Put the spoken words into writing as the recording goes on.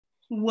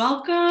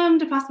Welcome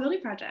to Possibility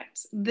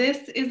Project.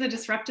 This is a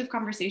disruptive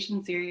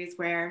conversation series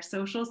where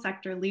social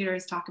sector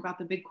leaders talk about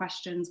the big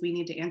questions we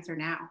need to answer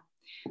now.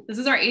 This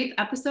is our 8th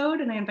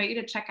episode, and I invite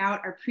you to check out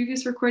our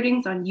previous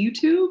recordings on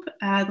YouTube.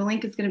 The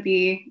link is going to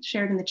be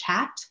shared in the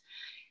chat.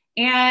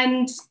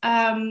 And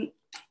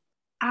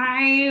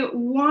I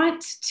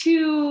want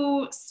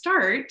to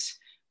start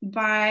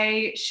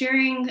by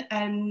sharing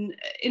an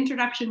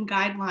introduction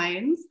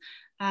guidelines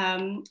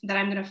that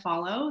I'm going to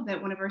follow, that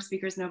one of our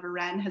speakers, Nova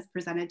Wren, has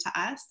presented to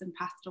us and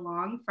passed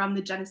along from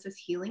the Genesis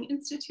Healing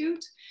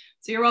Institute.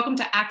 So you're welcome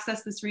to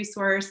access this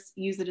resource,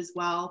 use it as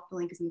well. The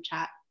link is in the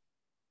chat.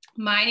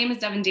 My name is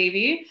Devin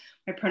Davey.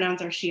 My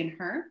pronouns are she and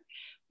her.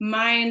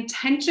 My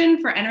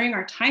intention for entering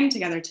our time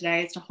together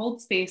today is to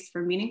hold space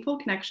for meaningful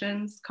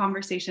connections,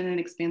 conversation, and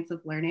expansive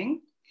learning.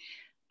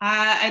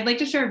 I'd like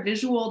to share a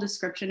visual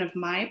description of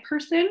my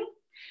person.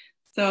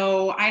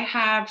 So I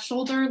have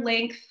shoulder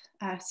length,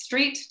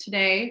 straight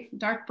today,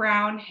 dark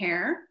brown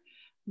hair,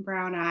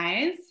 brown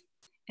eyes,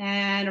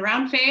 and a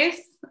round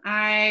face.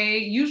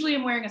 I usually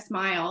am wearing a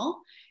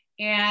smile,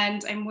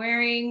 and I'm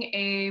wearing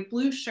a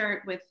blue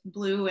shirt with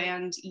blue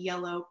and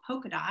yellow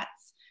polka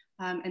dots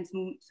and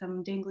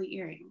some dangly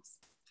earrings.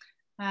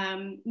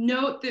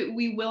 Note that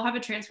we will have a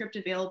transcript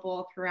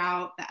available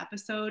throughout the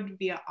episode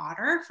via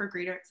Otter for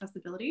greater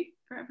accessibility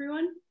for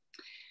everyone.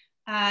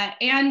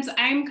 And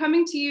I'm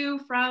coming to you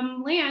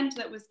from land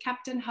that was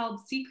kept and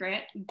held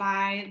secret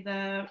by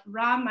the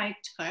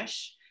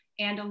Ramaytush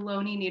and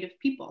Ohlone Native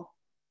people.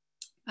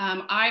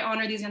 I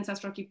honor these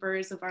ancestral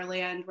keepers of our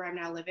land where I'm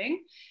now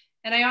living,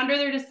 and I honor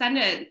their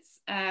descendants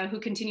who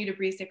continue to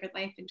breathe sacred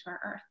life into our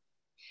earth.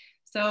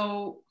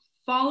 So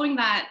following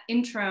that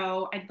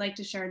intro, I'd like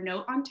to share a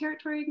note on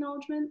territory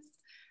acknowledgements.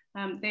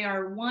 They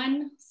are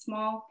one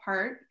small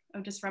part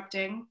of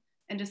disrupting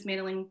and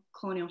dismantling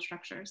colonial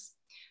structures.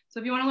 So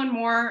if you want to learn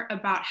more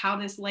about how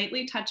this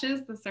lightly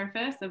touches the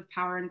surface of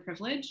power and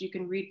privilege, you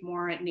can read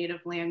more at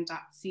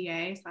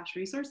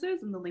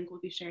nativeland.ca/resources, and the link will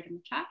be shared in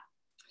the chat.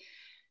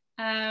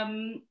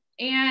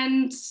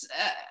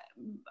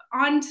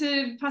 On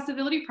to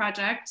Possibility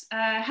Project.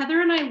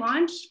 Heather and I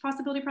launched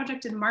Possibility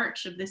Project in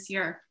March of this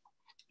year,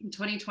 in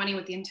 2020,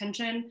 with the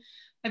intention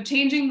of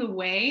changing the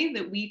way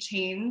that we lead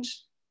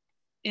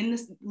change in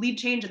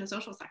the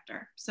social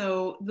sector.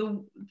 So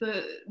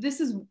this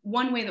is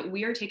one way that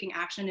we are taking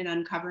action in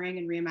uncovering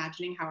and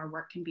reimagining how our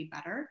work can be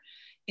better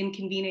in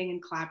convening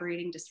and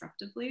collaborating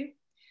disruptively.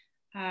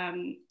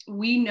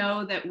 We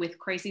know that with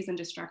crises and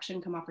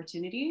destruction come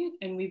opportunity,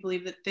 and we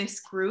believe that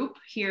this group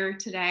here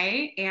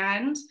today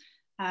and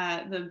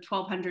the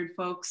 1,200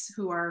 folks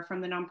who are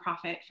from the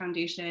nonprofit,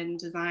 foundation,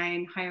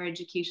 design, higher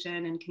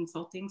education, and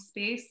consulting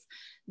space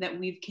that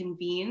we've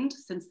convened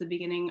since the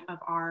beginning of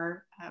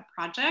our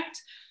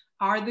project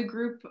are the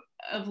group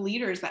of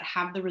leaders that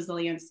have the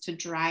resilience to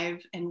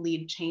drive and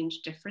lead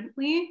change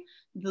differently,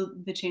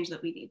 the change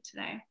that we need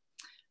today.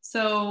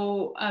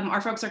 So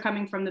our folks are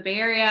coming from the Bay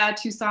Area,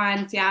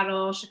 Tucson,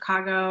 Seattle,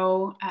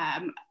 Chicago,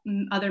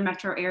 other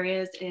metro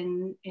areas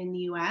in the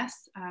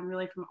US,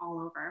 really from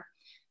all over.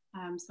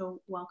 So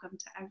welcome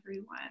to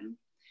everyone.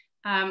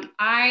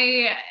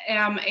 I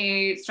am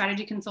a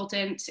strategy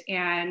consultant,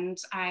 and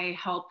I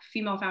help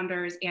female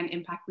founders and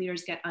impact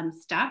leaders get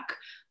unstuck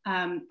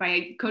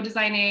by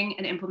co-designing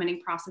and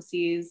implementing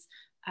processes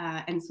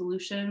and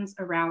solutions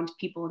around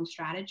people and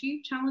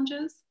strategy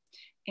challenges.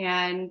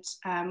 And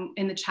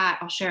in the chat,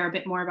 I'll share a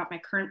bit more about my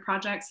current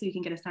project so you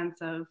can get a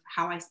sense of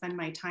how I spend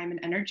my time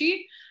and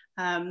energy.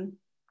 And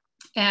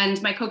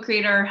my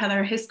co-creator,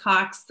 Heather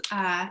Hiscox,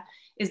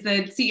 is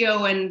the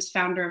CEO and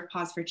founder of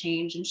Pause for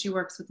Change, and she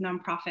works with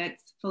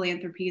nonprofits,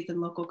 philanthropies,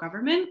 and local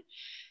government,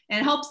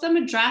 and helps them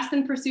address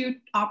and pursue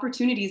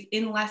opportunities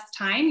in less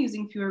time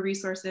using fewer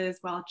resources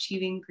while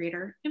achieving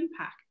greater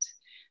impact.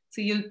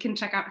 So you can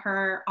check out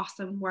her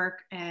awesome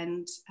work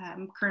and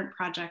current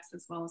projects,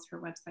 as well as her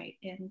website,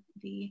 in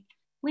the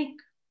link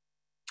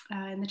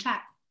in the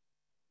chat.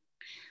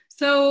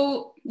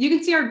 So you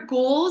can see our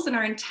goals and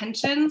our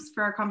intentions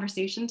for our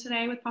conversation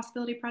today with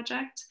Possibility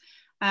Project.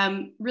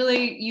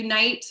 Really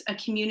unite a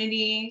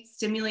community,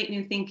 stimulate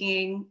new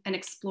thinking, and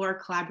explore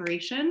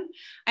collaboration.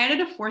 I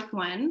added a fourth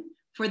one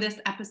for this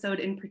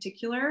episode in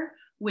particular,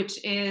 which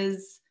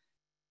is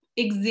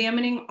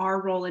examining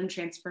our role in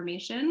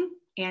transformation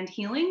and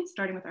healing,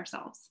 starting with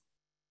ourselves.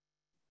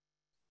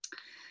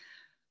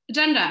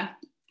 Agenda.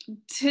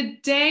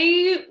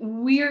 Today,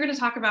 we are going to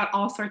talk about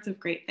all sorts of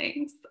great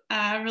things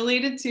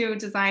related to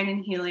design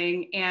and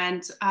healing,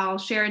 and I'll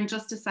share in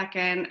just a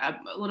second a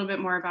little bit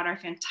more about our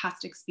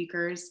fantastic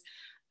speakers.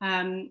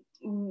 I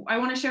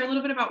want to share a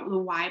little bit about the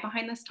why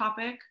behind this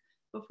topic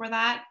before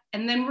that,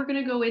 and then we're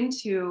going to go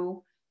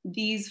into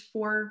these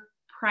 4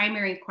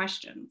 primary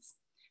questions.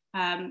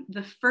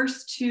 The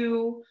first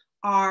 2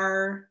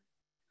 are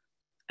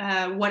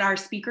what our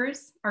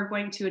speakers are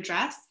going to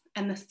address,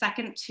 and the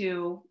second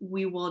 2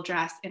 we will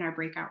address in our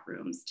breakout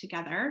rooms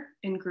together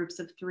in groups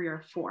of 3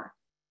 or 4.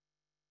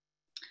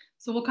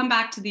 So we'll come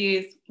back to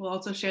these. We'll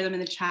also share them in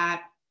the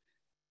chat.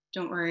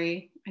 Don't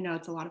worry, I know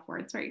it's a lot of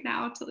words right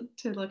now to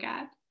look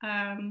at.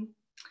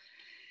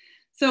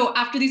 So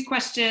after these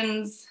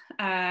questions,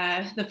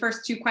 the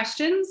first two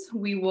questions,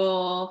 we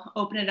will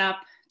open it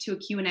up to a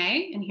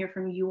Q&A and hear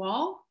from you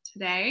all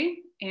today.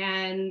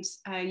 And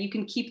you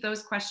can keep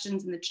those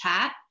questions in the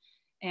chat,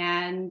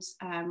 and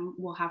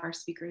we'll have our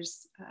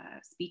speakers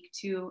speak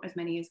to as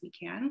many as we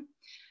can.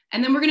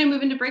 And then we're going to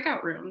move into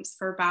breakout rooms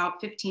for about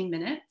 15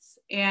 minutes.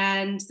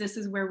 And this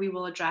is where we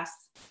will address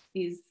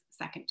these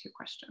second two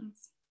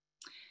questions.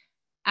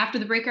 After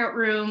the breakout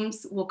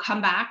rooms, we'll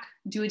come back,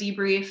 do a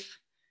debrief,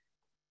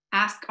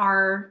 ask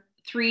our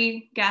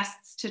three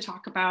guests to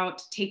talk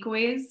about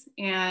takeaways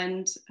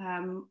and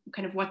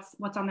kind of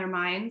what's on their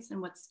minds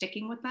and what's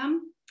sticking with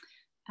them.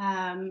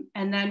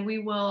 And then we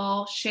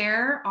will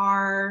share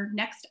our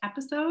next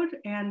episode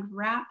and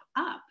wrap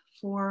up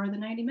for the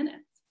 90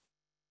 minutes.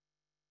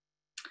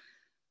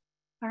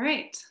 All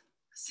right,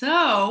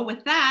 so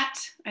with that,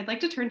 I'd like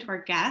to turn to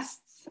our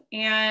guests,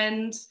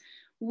 and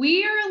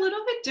we are a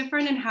little bit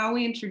different in how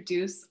we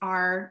introduce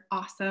our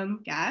awesome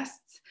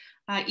guests.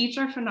 Each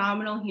are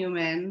phenomenal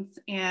humans,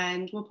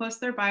 and we'll post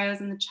their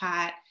bios in the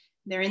chat.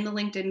 They're in the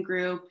LinkedIn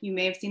group. You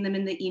may have seen them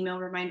in the email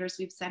reminders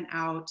we've sent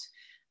out.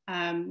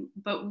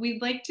 But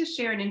we'd like to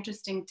share an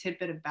interesting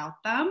tidbit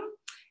about them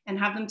and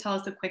have them tell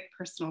us a quick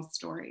personal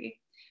story.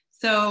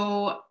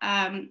 So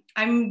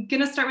I'm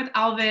gonna start with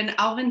Alvin.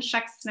 Alvin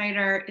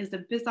Scheck-Snyder is a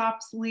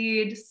BizOps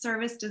lead,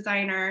 service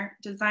designer,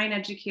 design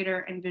educator,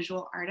 and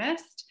visual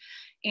artist.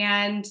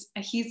 And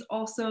he's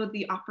also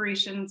the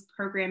operations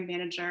program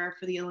manager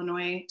for the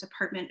Illinois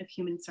Department of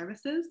Human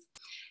Services.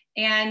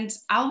 And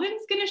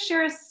Alvin's gonna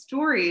share a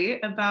story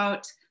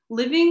about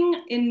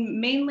living in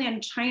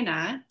mainland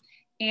China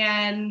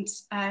and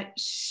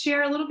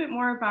share a little bit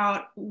more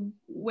about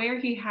where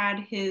he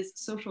had his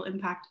social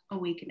impact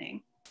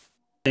awakening.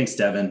 Thanks,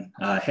 Devin.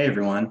 Hey,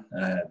 everyone.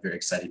 Very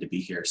excited to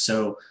be here.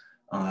 So,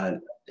 I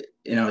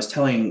was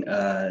telling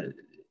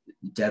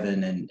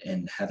Devin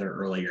and Heather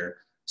earlier,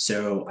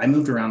 so I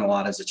moved around a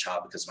lot as a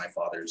child because of my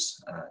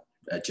father's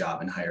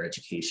job in higher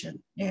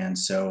education. And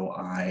so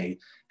I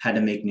had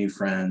to make new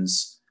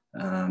friends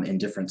in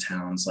different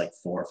towns like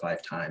 4 or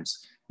 5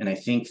 times. And I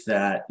think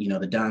that,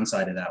 the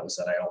downside of that was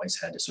that I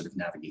always had to sort of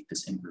navigate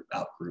this in-group,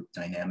 out-group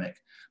dynamic.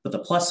 But the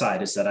plus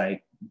side is that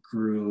I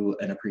grew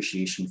an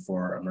appreciation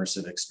for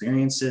immersive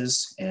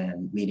experiences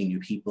and meeting new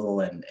people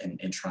and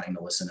trying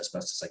to listen as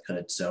best as I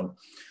could. So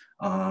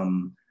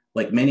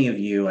like many of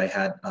you, I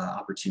had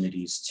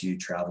opportunities to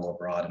travel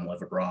abroad and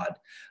live abroad.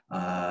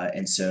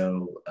 And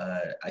so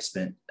I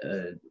spent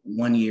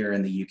 1 year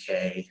in the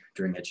UK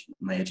during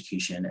my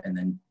education, and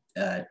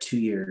then 2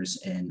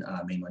 years in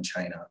mainland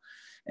China.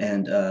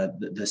 And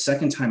the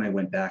second time I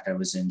went back, I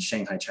was in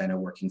Shanghai, China,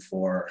 working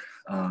for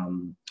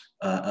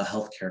a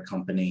healthcare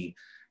company.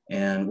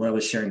 And what I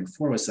was sharing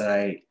before was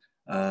that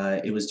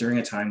it was during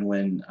a time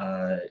when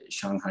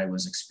Shanghai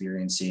was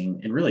experiencing,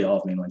 and really all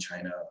of mainland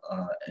China,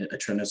 a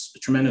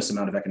tremendous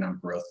amount of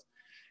economic growth.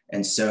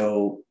 And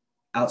so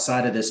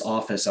outside of this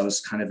office, I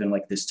was kind of in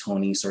like this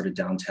Tony sort of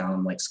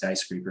downtown, like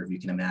skyscraper, if you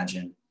can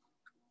imagine.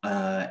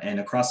 And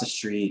across the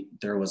street,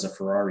 there was a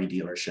Ferrari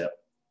dealership.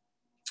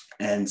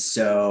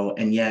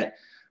 And yet,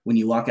 when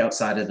you walk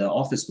outside of the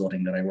office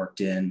building that I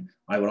worked in,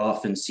 I would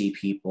often see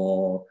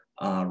people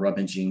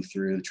rummaging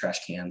through the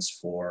trash cans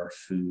for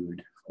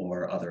food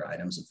or other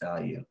items of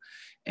value.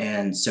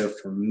 And so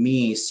for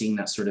me, seeing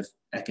that sort of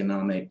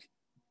economic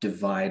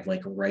divide,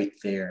 like right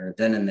there,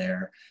 then and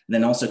there, and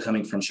then also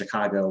coming from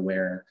Chicago,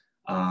 where,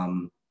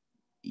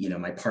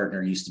 my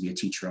partner used to be a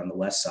teacher on the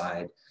West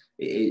Side,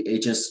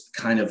 it just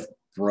kind of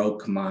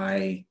broke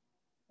my,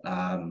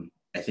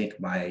 I think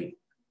my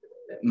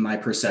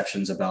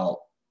perceptions about,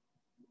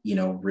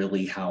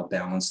 really how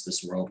balanced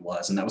this world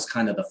was. And that was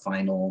kind of the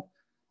final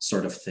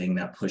sort of thing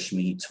that pushed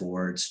me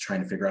towards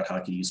trying to figure out how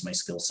I could use my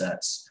skill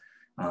sets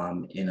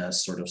in a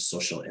sort of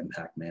social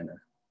impact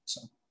manner.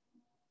 So.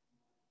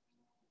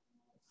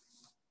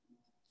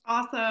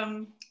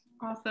 Awesome.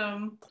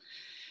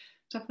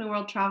 Definitely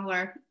world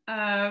traveler.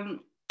 All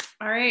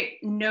right,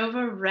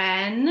 Nova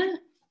Ren.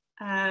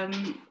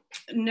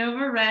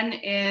 Nova Ren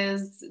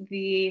is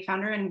the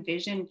founder and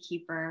vision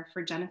keeper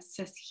for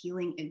Genesis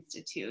Healing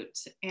Institute.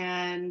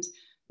 And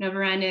Nova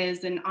Ren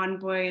is an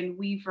envoy and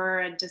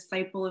weaver, a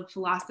disciple of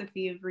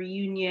philosophy of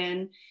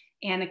reunion,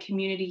 and a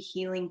community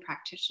healing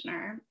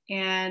practitioner.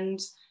 And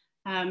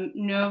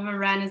Nova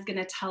Ren is going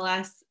to tell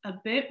us a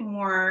bit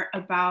more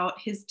about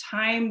his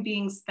time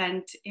being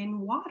spent in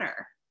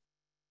water.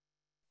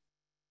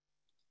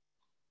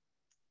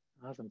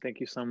 Awesome. Thank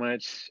you so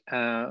much,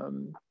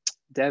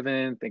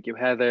 Devin. Thank you,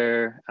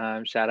 Heather.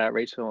 Shout out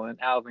Rachel and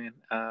Alvin.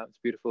 It's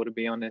beautiful to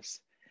be on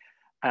this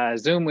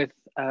Zoom with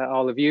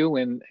all of you,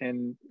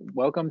 and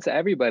welcome to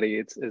everybody.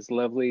 It's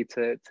lovely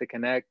to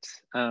connect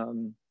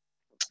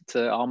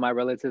to all my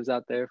relatives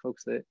out there,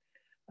 folks that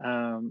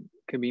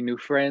can be new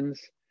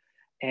friends.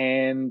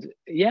 And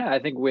yeah, I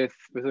think with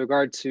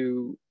regard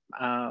to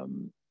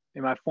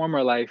in my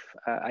former life,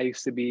 I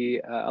used to be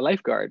a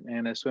lifeguard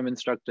and a swim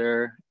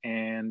instructor,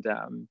 and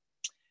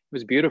it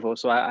was beautiful.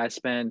 So I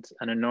spent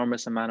an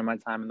enormous amount of my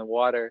time in the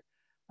water,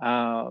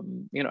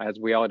 you know, as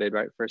we all did,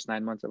 right? First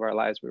 9 months of our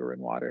lives, we were in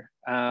water.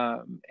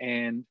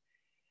 And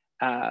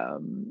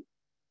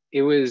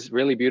it was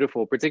really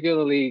beautiful,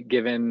 particularly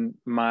given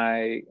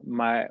my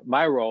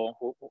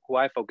role, who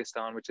I focused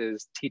on, which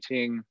is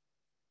teaching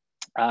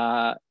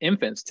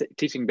infants,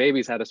 teaching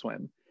babies how to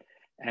swim.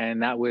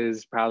 And that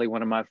was probably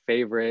one of my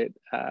favorite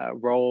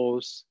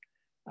roles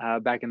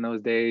back in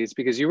those days,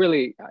 because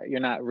you're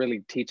not really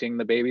teaching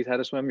the babies how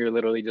to swim. You're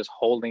literally just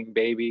holding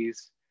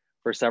babies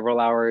for several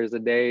hours a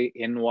day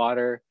in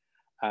water,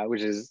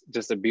 which is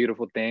just a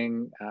beautiful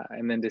thing.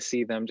 And then to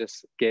see them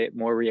just get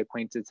more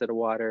reacquainted to the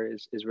water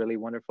is really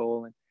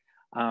wonderful.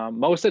 And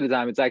most of the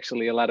time, it's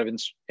actually a lot of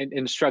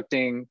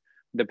instructing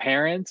the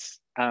parents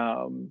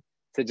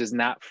to just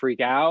not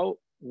freak out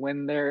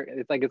when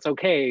it's like, it's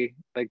okay.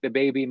 Like, the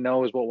baby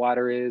knows what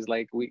water is.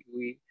 Like,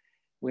 we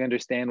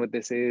understand what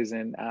this is,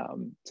 and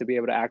to be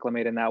able to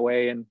acclimate in that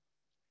way. And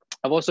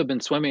I've also been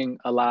swimming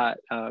a lot,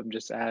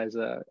 just as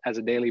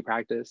a daily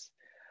practice.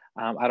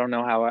 I don't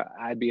know how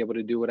I'd be able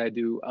to do what I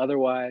do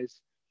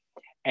otherwise.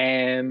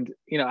 And,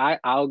 you know,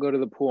 I'll go to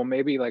the pool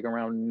maybe like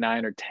around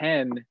 9 or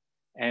 10,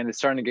 and it's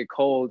starting to get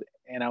cold.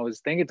 And I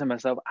was thinking to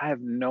myself, I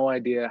have no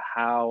idea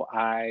how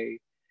I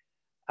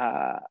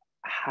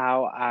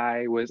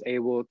was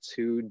able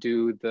to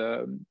do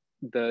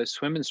the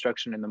swim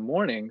instruction in the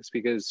mornings,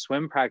 because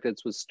swim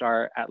practice would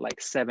start at like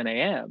 7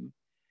 a.m.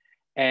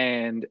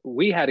 And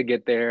we had to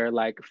get there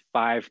like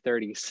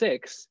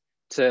 5:36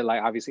 to,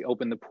 like, obviously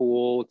open the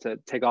pool, to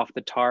take off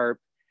the tarp.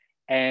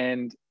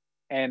 And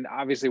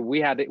obviously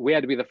we had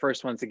to be the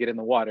first ones to get in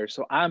the water.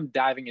 So I'm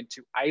diving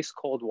into ice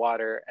cold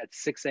water at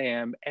 6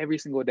 a.m. every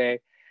single day.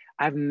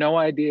 I have no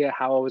idea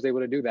how I was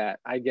able to do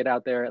that. I get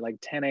out there at like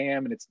 10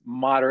 a.m. and it's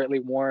moderately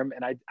warm,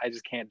 and I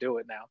just can't do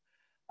it now.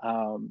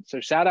 So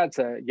shout out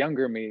to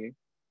younger me,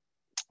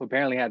 who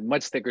apparently had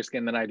much thicker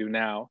skin than I do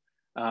now.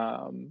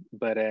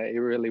 But it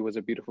really was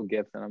a beautiful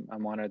gift, and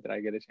I'm honored that I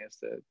get a chance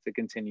to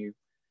continue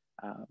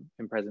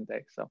in present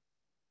day. So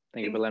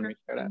thank you for letting me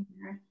share that.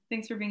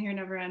 Thanks for being here,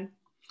 Neverin.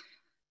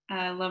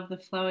 I love the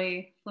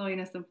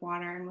flowiness of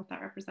water and what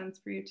that represents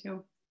for you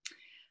too.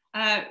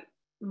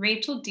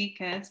 Rachel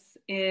Dekas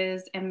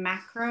is a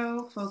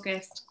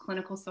macro-focused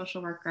clinical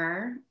social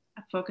worker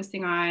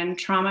focusing on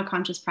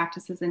trauma-conscious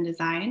practices in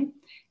design,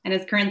 and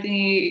is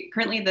currently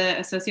the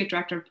Associate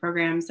Director of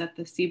Programs at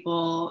the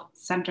Siebel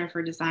Center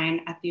for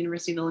Design at the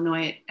University of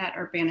Illinois at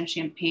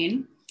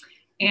Urbana-Champaign.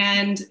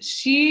 And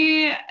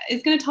she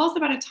is going to tell us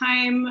about a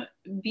time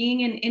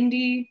being in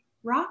indie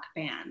rock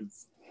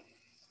bands.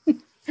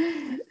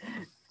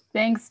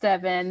 Thanks,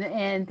 Devin,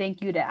 and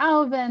thank you to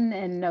Alvin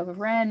and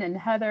Neverin and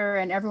Heather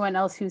and everyone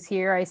else who's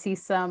here. I see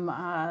some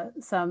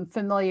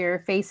familiar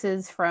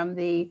faces from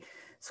the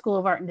School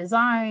of Art and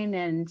Design,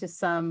 and just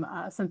some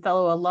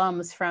fellow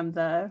alums from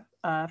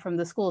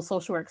the School of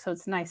Social Work. So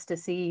it's nice to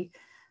see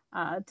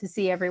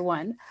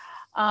everyone.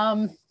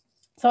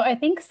 So I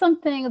think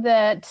something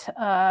that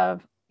I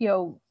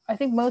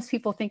think most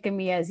people think of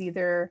me as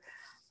either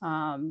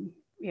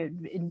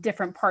in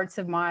different parts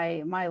of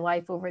my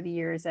life over the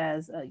years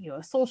as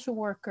a social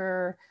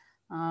worker,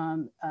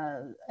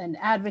 an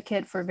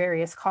advocate for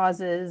various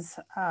causes,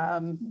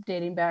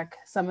 dating back,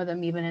 some of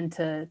them even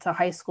into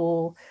high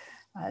school,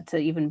 to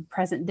even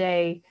present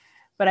day.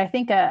 But I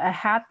think a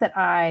hat that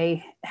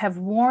I have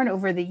worn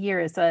over the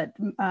years that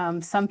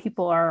some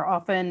people are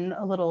often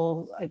a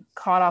little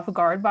caught off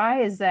guard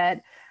by is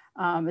that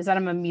I'm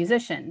a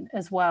musician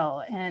as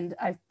well. And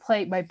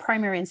my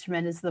primary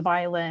instrument is the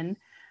violin.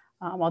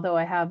 Although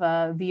I have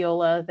a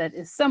viola that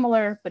is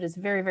similar, but is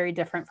very, very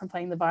different from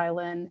playing the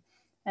violin.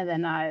 And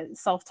then I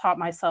self-taught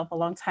myself a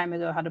long time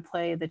ago how to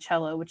play the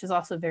cello, which is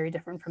also very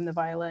different from the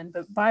violin.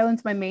 But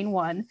violin's my main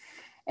one.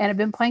 And I've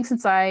been playing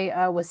since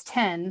I was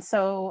 10.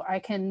 So I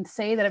can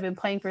say that I've been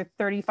playing for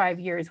 35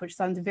 years, which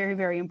sounds very,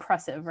 very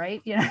impressive,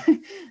 right?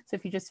 So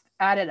if you just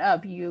add it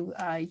up, you're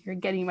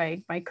getting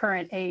my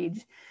current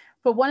age.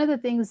 But one of the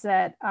things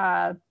that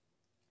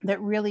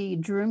really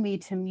drew me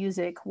to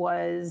music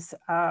was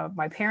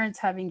my parents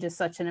having just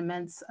such an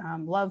immense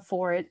love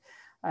for it.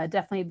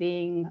 Definitely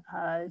being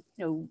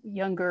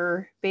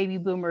younger baby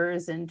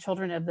boomers and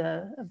children of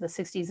the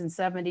 60s and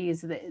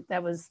 70s.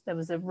 That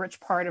was a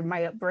rich part of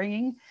my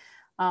upbringing.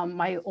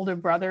 My older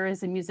brother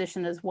is a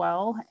musician as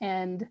well,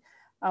 and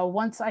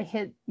once I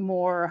hit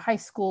more high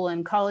school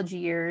and college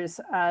years,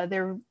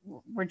 there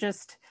were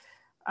just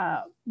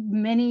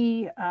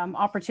many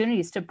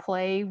opportunities to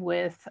play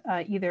with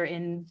either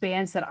in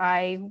bands that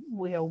I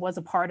was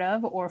a part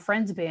of or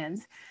friends'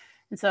 bands.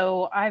 And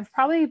so I've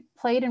probably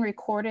played and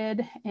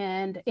recorded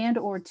and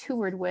or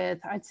toured with,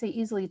 I'd say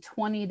easily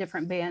 20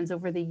 different bands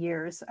over the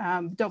years.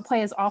 Don't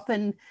play as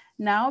often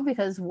now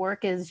because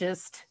work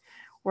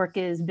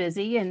is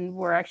busy, and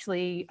we're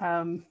actually,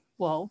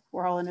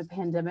 we're all in a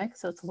pandemic,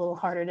 so it's a little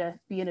harder to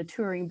be in a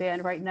touring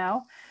band right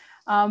now.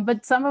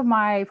 But some of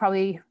my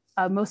probably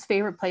most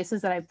favorite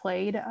places that I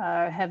played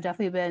have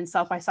definitely been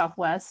South by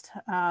Southwest,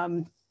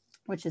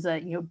 which is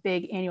a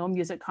big annual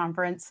music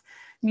conference,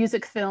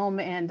 music, film,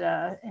 and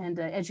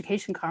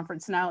education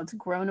conference. Now it's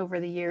grown over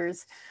the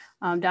years.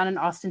 down in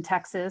Austin,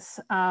 Texas.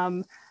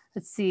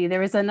 Let's see,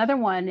 there was another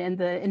one in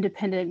the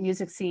independent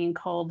music scene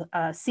called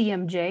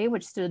CMJ,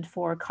 which stood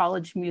for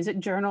College Music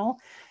Journal.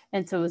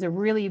 And so it was a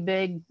really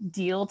big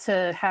deal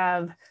to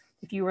have,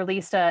 if you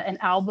released an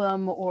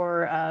album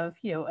or a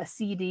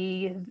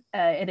CD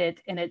and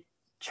it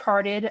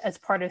charted as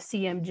part of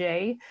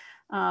CMJ,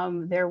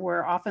 there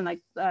were often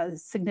like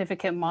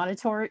significant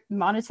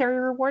monetary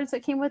rewards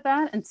that came with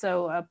that. And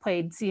so I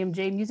played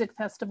CMJ Music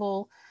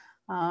Festival.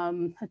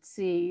 Let's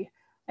see,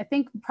 I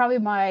think probably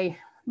my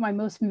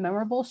most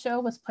memorable show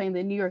was playing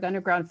the New York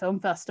Underground Film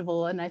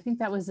Festival. And I think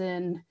that was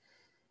in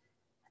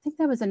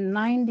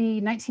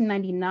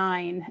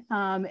 1999.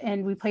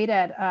 And we played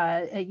at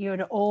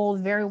an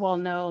old, very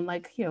well-known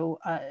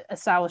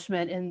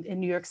establishment in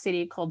New York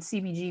City called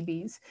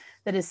CBGB's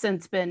that has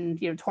since been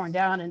torn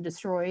down and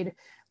destroyed.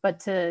 But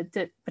to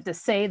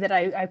say that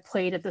I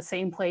played at the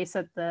same place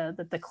that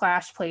the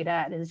Clash played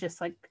at is just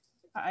like,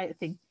 I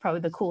think probably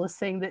the coolest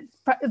thing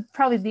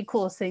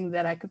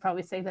that I could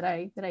probably say that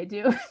I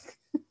do.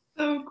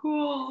 So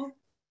cool.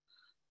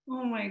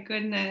 Oh my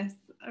goodness.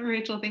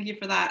 Rachel, thank you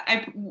for that.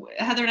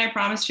 Heather and I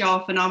promised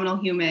y'all phenomenal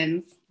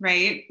humans,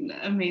 right?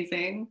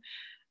 Amazing.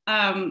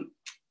 Now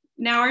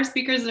our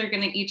speakers are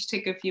going to each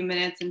take a few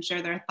minutes and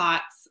share their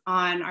thoughts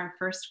on our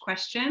first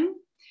question.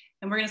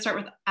 And we're going to start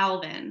with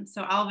Alvin.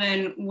 So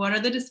Alvin, what are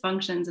the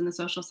dysfunctions in the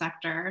social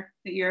sector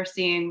that you're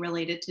seeing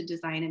related to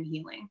design and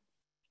healing?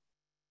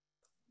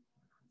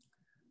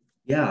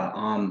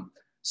 Yeah,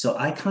 so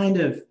I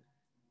kind of,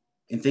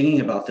 in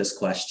thinking about this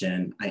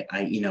question,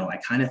 I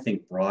kind of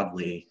think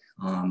broadly,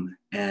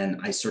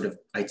 and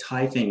I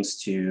tie things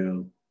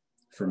to,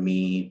 for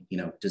me,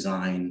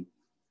 design,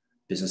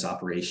 business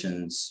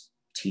operations,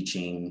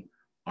 teaching,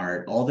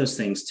 art, all those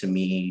things to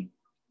me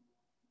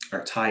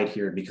are tied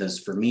here because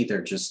for me,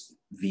 they're just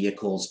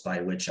vehicles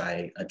by which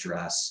I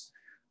address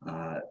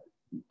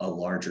a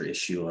larger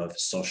issue of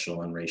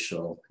social and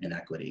racial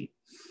inequity.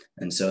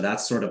 And so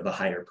that's sort of the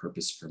higher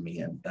purpose for me.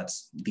 And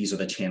these are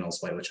the channels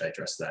by which I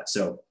address that.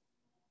 So,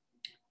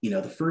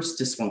 the first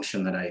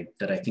dysfunction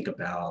that I think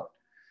about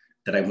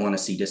that I want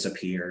to see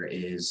disappear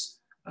is,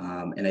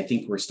 and I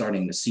think we're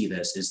starting to see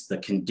this, is the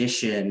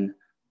condition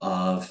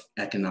of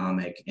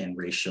economic and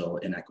racial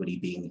inequity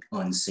being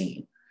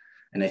unseen.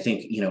 And I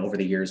think, over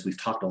the years, we've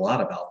talked a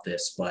lot about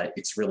this, but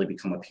it's really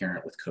become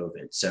apparent with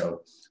COVID.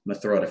 So I'm gonna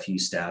throw out a few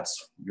stats.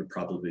 You're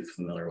probably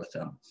familiar with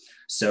them.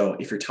 So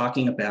if you're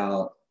talking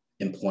about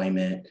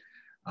employment,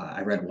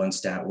 I read one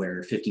stat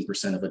where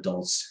 15% of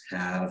adults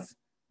have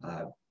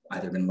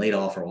either been laid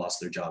off or lost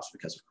their jobs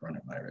because of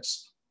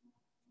coronavirus.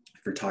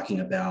 If you're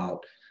talking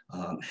about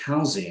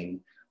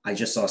housing, I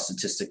just saw a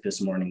statistic this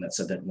morning that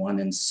said that 1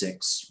 in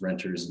 6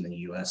 renters in the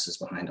US is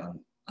behind on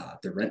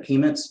their rent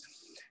payments.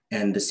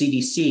 And the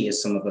CDC,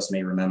 as some of us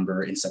may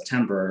remember, in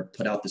September,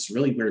 put out this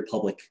really weird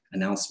public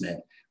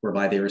announcement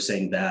whereby they were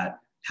saying that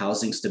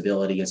housing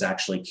stability is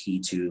actually key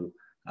to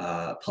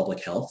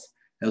public health.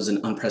 That was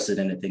an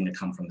unprecedented thing to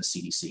come from the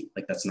CDC.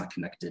 Like, that's not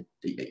connected,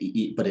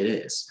 but it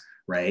is,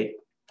 right?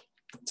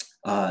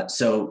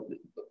 So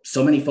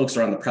many folks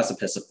are on the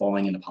precipice of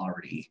falling into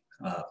poverty,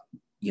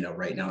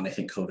 right now. And I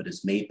think COVID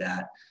has made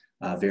that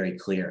very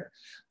clear.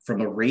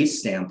 From a race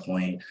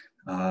standpoint,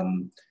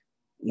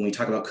 when we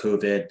talk about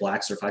COVID,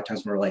 Blacks are 5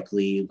 times more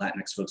likely,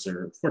 Latinx folks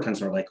are 4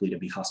 times more likely to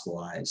be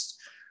hospitalized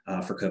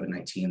for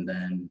COVID-19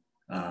 than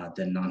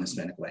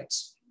non-Hispanic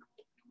whites.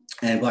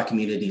 And Black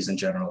communities in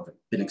general have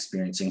been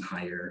experiencing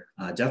higher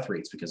death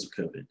rates because of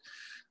COVID.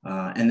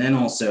 And then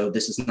also,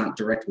 this is not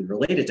directly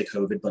related to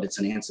COVID, but it's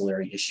an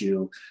ancillary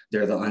issue.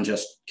 There are the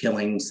unjust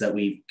killings that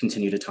we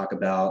continue to talk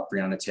about: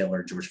 Breonna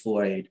Taylor, George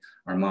Floyd,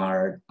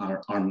 Ahmaud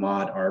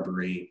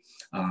Arbery,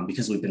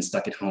 because we've been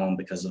stuck at home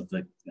because of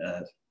the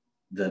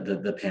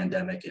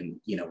pandemic, and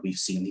we've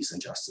seen these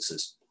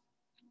injustices.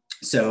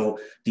 So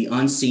the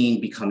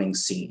unseen becoming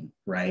seen,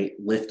 right?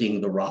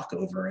 Lifting the rock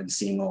over and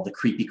seeing all the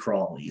creepy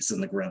crawlies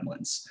and the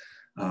gremlins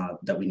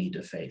that we need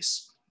to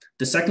face.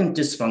 The second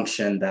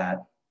dysfunction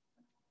that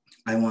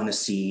I want to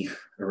see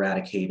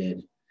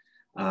eradicated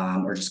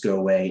or just go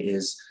away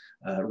is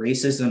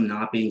racism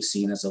not being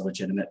seen as a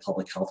legitimate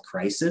public health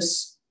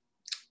crisis.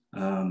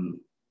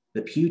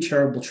 The Pew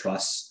Charitable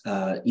Trusts,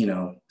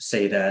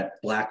 say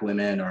that Black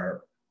women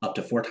are up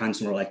to 4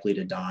 times more likely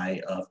to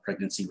die of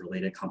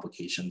pregnancy-related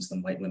complications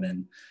than white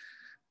women.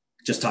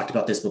 Just talked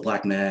about this, but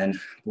Black men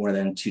more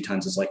than 2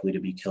 times as likely to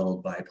be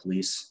killed by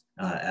police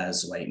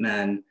as white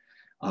men.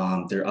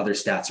 There are other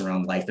stats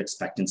around life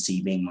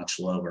expectancy being much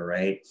lower,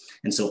 right?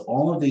 And so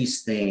all of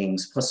these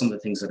things, plus some of the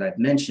things that I've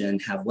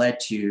mentioned, have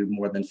led to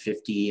more than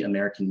 50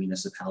 American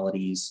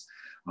municipalities,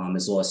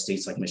 as well as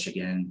states like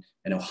Michigan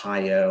and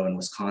Ohio and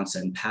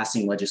Wisconsin,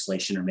 passing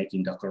legislation or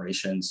making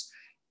declarations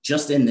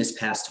just in this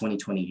past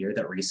 2020 year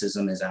that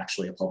racism is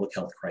actually a public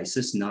health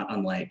crisis, not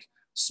unlike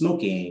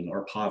smoking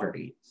or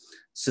poverty.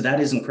 So that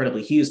is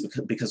incredibly huge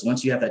because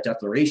once you have that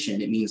declaration,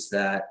 it means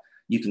that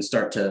you can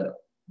start to,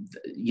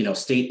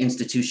 state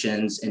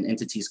institutions and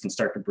entities can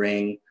start to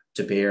bring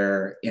to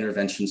bear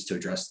interventions to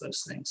address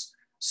those things.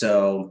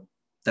 So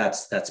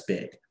that's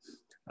big.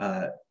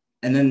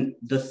 And then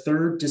the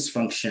third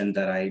dysfunction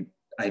that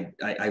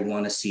I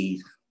want to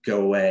see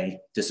go away,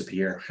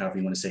 disappear, however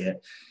you want to say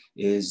it,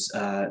 is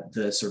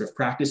the sort of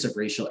practice of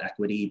racial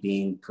equity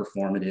being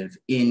performative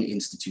in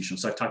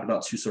institutions. So I've talked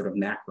about two sort of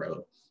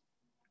macro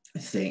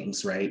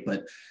things, right?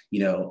 But,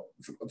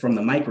 from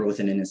the micro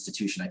within an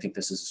institution, I think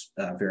this is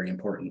very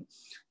important.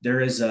 There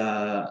is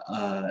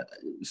a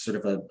sort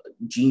of a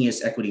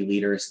genius equity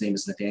leader. His name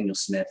is Nathaniel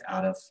Smith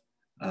out of,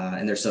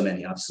 and there's so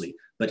many obviously,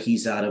 but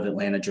he's out of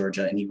Atlanta,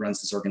 Georgia, and he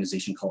runs this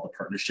organization called the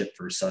Partnership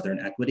for Southern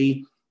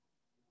Equity.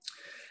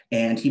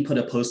 And he put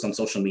a post on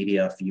social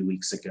media a few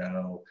weeks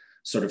ago,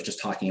 sort of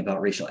just talking about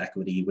racial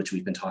equity, which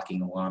we've been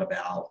talking a lot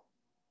about,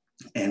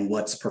 and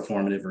what's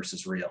performative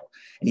versus real.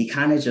 And he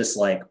kind of just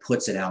like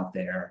puts it out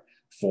there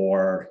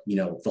for,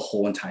 the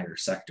whole entire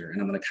sector. And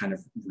I'm going to kind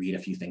of read a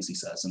few things he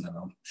says, and then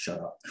I'll shut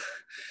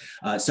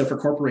up. So for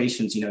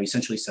corporations, he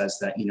essentially says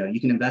that, you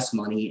can invest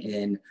money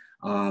in,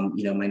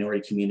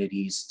 minority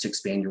communities to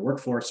expand your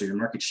workforce or your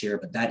market share,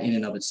 but that in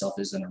and of itself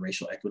isn't a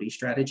racial equity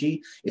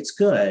strategy. It's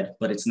good,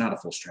 but it's not a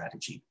full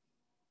strategy.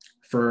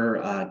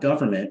 For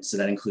government, so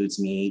that includes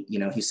me,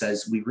 he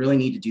says, we really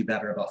need to do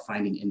better about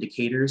finding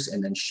indicators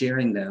and then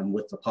sharing them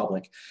with the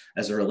public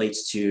as it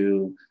relates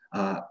to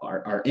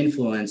our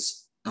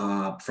influence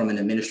from an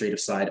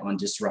administrative side on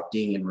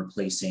disrupting and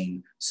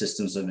replacing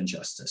systems of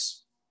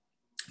injustice.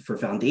 For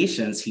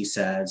foundations, he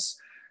says,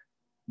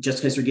 just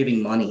because you're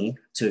giving money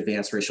to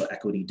advance racial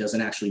equity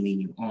doesn't actually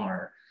mean you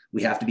are.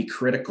 We have to be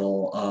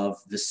critical of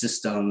the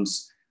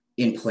systems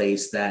in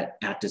place that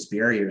act as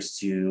barriers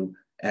to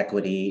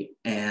equity,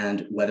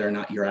 and whether or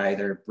not you're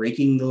either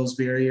breaking those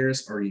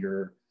barriers or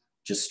you're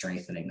just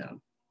strengthening them.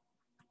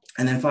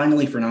 And then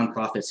finally, for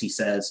nonprofits, he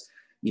says,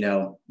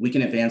 we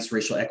can advance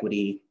racial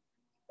equity,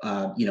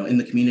 in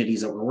the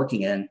communities that we're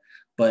working in,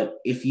 but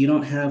if you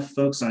don't have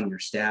folks on your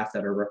staff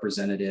that are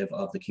representative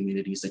of the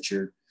communities that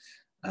you're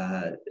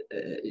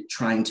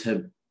trying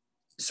to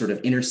sort of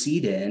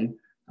intercede in,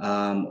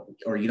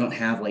 or you don't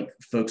have like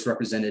folks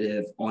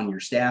representative on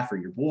your staff or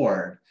your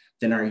board,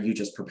 then are you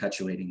just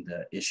perpetuating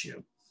the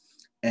issue?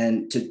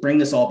 And to bring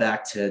this all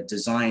back to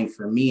design,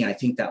 for me, I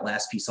think that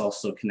last piece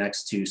also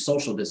connects to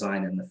social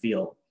design in the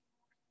field.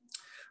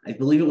 I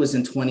believe it was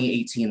in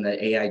 2018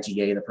 that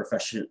AIGA,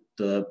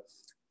 the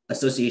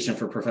Association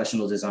for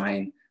Professional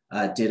Design,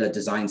 did a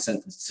design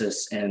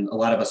census, and a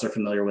lot of us are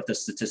familiar with the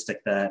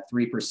statistic that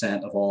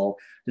 3% of all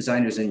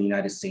designers in the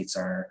United States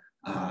are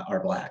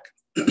Black.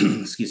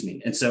 Excuse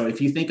me. And so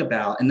if you think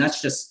about, and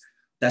that's just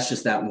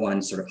that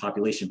one sort of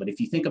population, but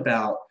if you think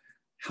about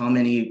how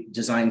many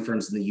design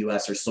firms in the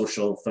US are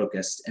social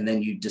focused, and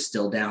then you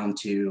distill down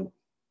to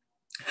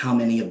how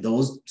many of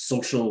those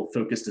social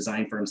focused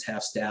design firms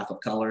have staff of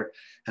color,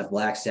 have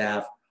Black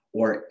staff,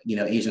 or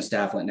Asian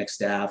staff,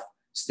 Latinx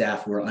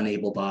staff who are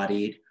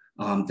unable-bodied,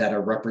 that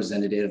are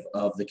representative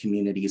of the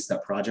communities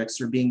that projects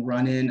are being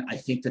run in. I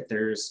think that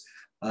there's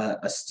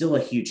still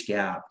a huge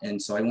gap. And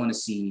so I want to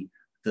see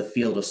the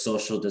field of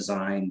social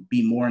design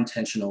be more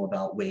intentional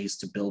about ways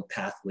to build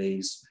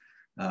pathways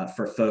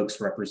for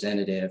folks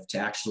representative to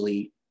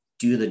actually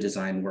do the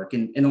design work,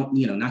 and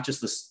not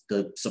just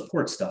the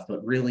support stuff,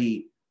 but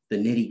really the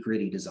nitty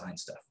gritty design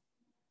stuff.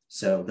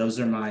 So those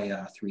are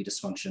my 3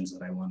 dysfunctions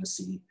that I want to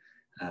see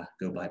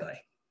go bye-bye.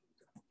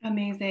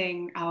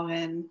 Amazing,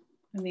 Alvin.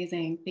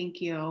 Amazing,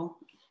 thank you.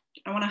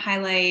 I want to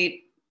highlight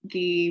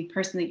the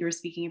person that you were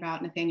speaking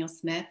about, Nathaniel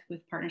Smith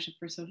with Partnership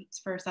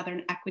for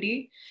Southern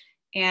Equity,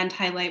 and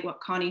highlight what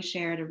Connie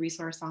shared, a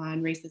resource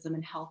on racism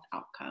and health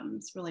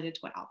outcomes related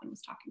to what Alvin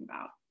was talking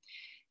about.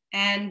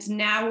 And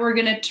now we're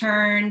going to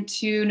turn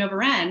to Nova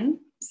Ren.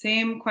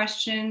 Same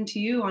question to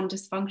you on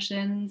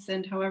dysfunctions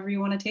and however you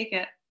want to take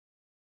it.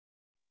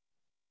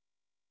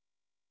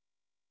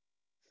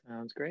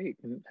 Sounds great.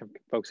 Can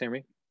folks hear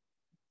me?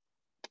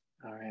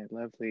 All right,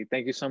 lovely.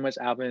 Thank you so much,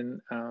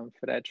 Alvin, for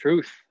that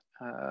truth.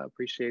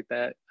 Appreciate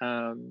that.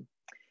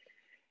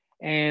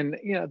 And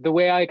the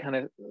way I kind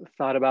of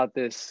thought about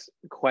this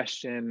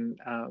question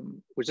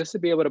was just to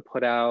be able to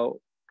put out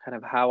kind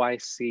of how I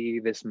see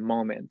this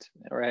moment,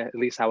 or at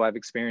least how I've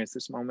experienced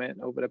this moment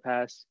over the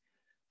past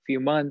few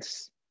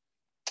months.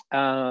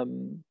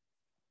 And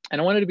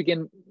I wanted to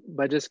begin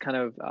by just kind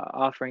of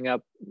offering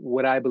up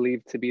what I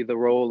believe to be the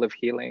role of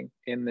healing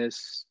in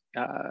this,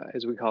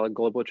 as we call it,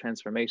 global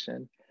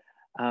transformation.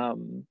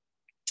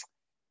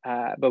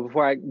 But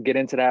before I get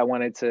into that, I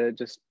wanted to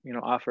just,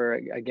 offer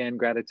again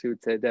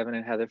gratitude to Devin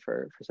and Heather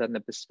for setting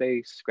up the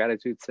space.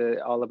 Gratitude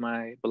to all of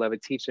my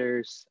beloved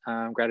teachers.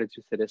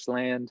 Gratitude to this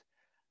land,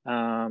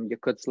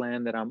 Yakut's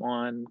land that I'm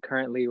on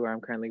currently, where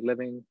I'm currently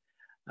living,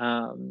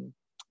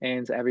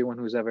 and to everyone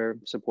who's ever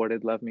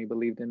supported, loved me,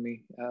 believed in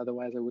me.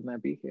 Otherwise, I would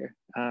not be here.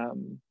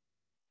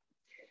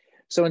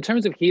 So in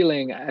terms of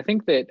healing, I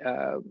think that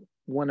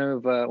one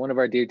of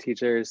our dear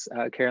teachers,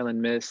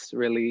 Carolyn Miss,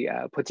 really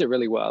puts it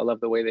really well. I love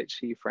the way that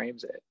she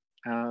frames it.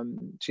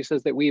 She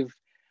says that we've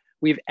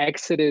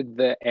exited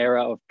the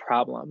era of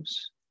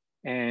problems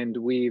and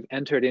we've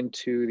entered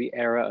into the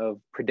era of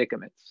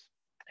predicaments.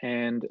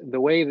 And the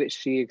way that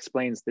she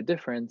explains the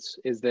difference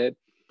is that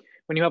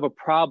when you have a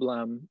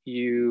problem,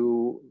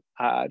 you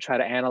try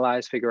to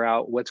analyze, figure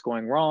out what's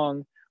going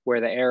wrong, where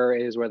the error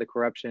is, where the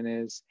corruption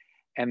is,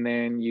 and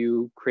then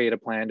you create a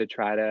plan to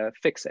try to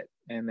fix it.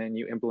 And then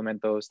you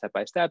implement those step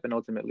by step, and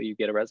ultimately you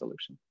get a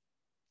resolution.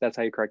 That's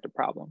how you correct a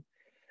problem.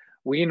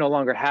 We no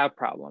longer have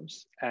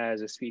problems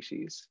as a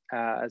species,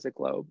 as a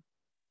globe.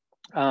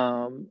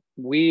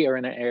 We are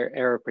in an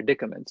era of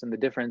predicaments, and the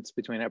difference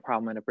between a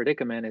problem and a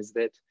predicament is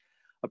that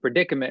a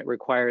predicament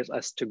requires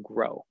us to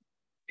grow.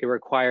 It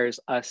requires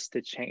us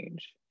to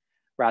change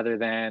rather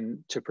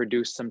than to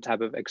produce some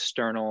type of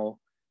external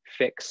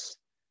fix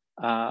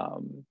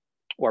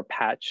or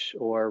patch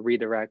or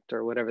redirect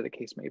or whatever the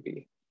case may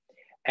be.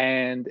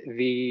 And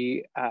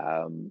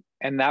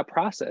that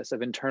process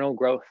of internal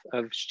growth,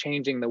 of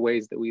changing the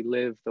ways that we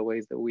live, the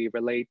ways that we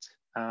relate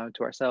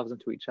to ourselves and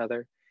to each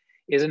other,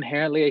 is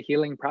inherently a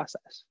healing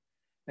process.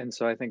 And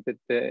so I think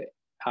that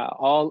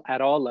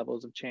at all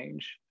levels of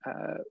change,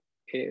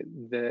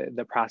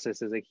 the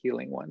process is a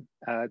healing one,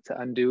 to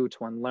undo,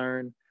 to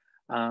unlearn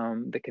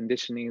the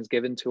conditionings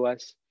given to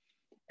us,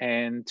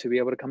 and to be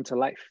able to come to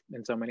life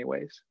in so many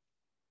ways.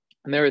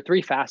 And there are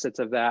three facets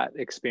of that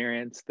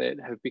experience that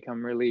have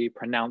become really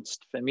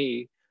pronounced for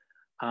me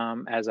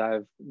as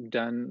I've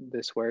done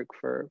this work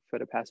for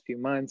the past few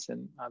months,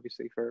 and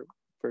obviously for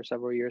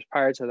several years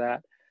prior to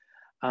that.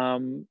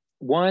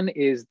 One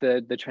is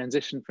the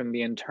transition from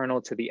the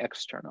internal to the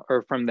external,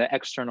 or from the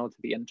external to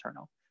the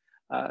internal.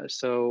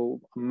 So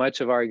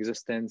much of our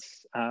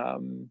existence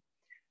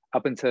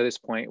up until this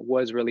point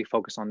was really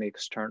focused on the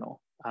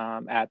external.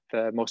 At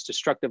the most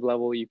destructive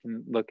level, you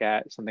can look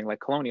at something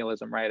like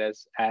colonialism, right,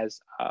 as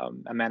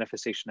a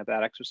manifestation of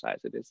that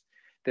exercise. It is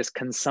this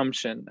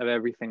consumption of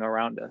everything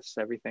around us,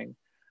 everything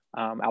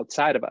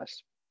outside of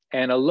us,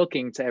 and a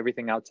looking to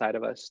everything outside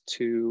of us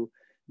to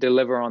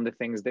deliver on the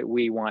things that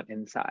we want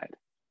inside.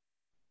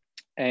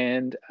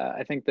 And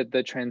I think that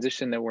the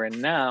transition that we're in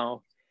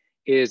now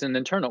is an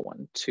internal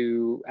one,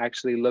 to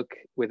actually look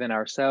within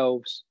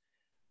ourselves,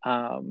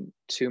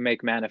 to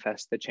make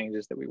manifest the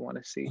changes that we want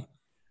to see.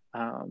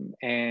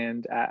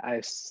 And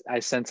I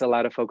sense a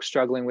lot of folks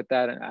struggling with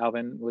that. And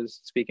Alvin was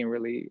speaking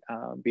really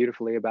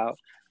beautifully about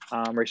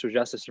racial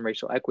justice and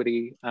racial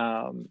equity.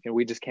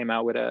 We just came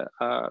out with a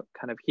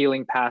kind of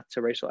healing path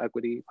to racial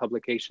equity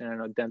publication. I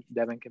know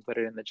Devin can put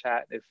it in the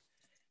chat if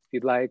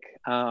you'd like.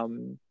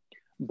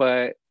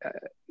 But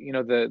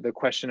the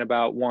question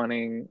about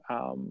wanting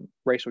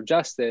racial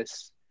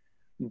justice,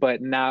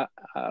 but not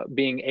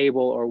being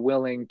able or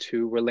willing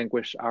to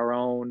relinquish our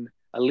own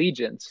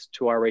allegiance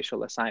to our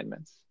racial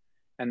assignments.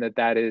 And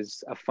that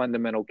is a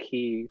fundamental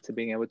key to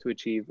being able to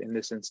achieve, in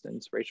this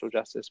instance, racial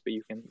justice, but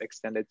you can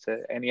extend it to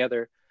any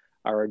other,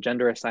 our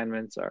gender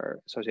assignments, our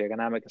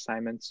socioeconomic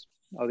assignments,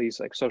 all these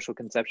like social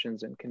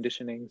conceptions and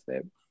conditionings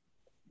that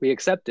we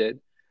accepted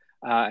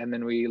and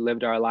then we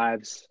lived our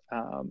lives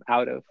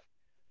out of.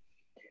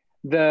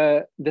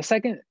 The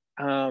second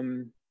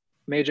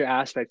major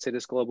aspect to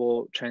this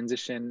global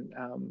transition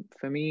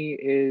for me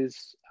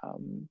is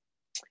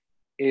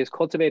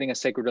cultivating a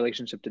sacred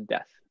relationship to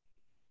death.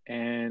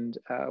 And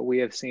we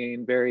have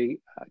seen very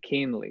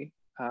keenly,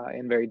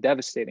 in very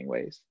devastating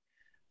ways,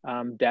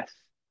 death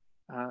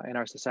in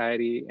our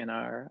society, in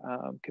our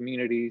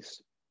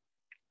communities,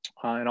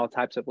 in all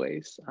types of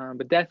ways.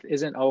 But death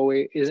isn't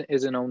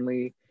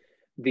only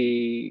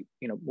the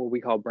what we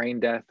call brain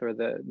death, or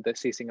the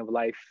ceasing of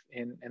life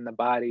in the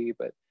body,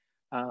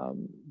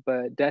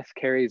 but death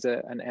carries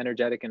an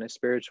energetic and a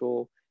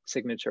spiritual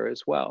signature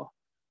as well.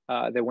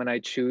 That when I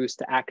choose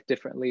to act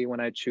differently, when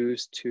I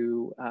choose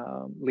to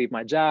leave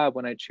my job,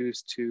 when I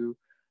choose to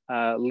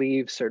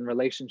leave certain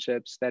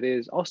relationships, that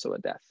is also a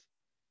death.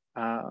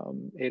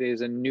 It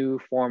is a new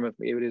form of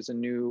me. It is a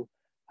new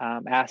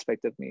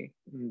aspect of me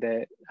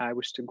that I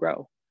wish to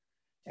grow.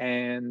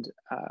 And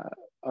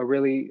a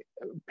really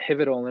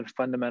pivotal and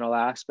fundamental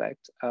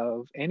aspect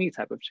of any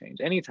type of change,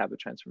 any type of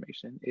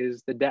transformation,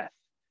 is the death.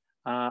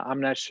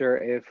 I'm not sure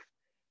if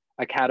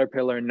a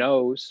caterpillar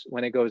knows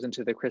when it goes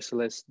into the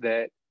chrysalis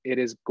that it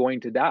is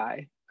going to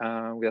die.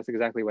 That's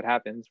exactly what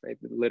happens, right?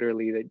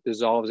 Literally, it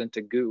dissolves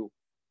into goo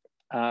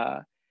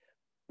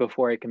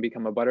before it can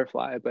become a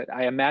butterfly. But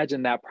I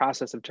imagine that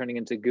process of turning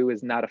into goo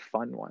is not a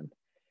fun one,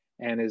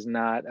 and is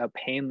not a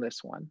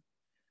painless one.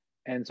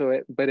 And so,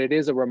 but it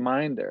is a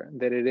reminder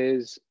that it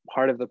is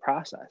part of the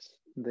process,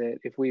 that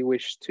if we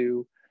wish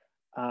to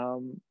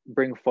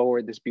bring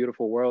forward this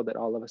beautiful world that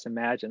all of us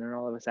imagine and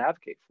all of us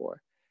advocate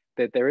for,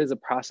 that there is a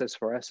process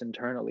for us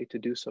internally to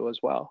do so as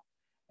well.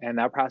 And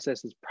that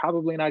process is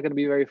probably not going to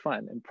be very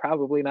fun, and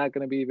probably not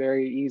going to be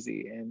very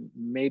easy, and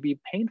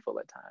maybe painful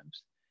at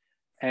times.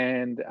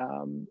 And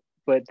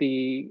but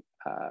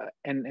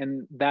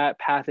and that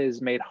path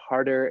is made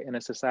harder in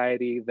a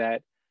society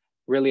that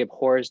really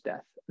abhors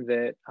death,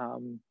 that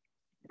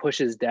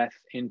pushes death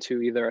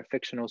into either a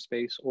fictional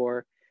space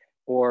or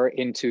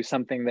into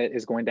something that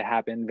is going to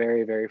happen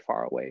very, very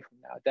far away from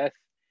now. Death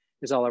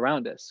is all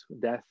around us.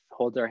 Death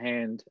holds our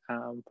hand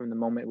from the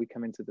moment we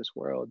come into this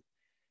world.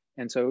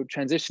 And so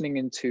transitioning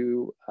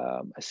into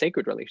a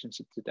sacred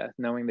relationship to death,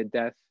 knowing that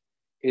death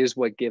is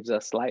what gives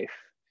us life.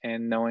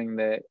 And knowing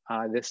that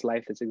this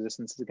life, this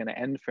existence is going to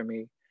end for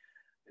me,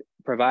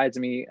 provides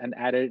me an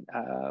added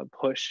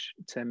push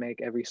to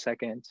make every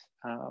second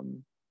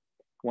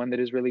one that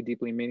is really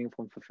deeply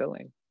meaningful and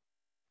fulfilling.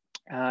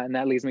 And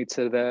that leads me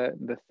to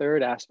the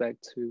third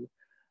aspect, to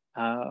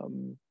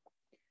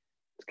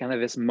kind of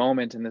this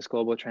moment in this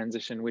global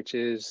transition, which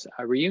is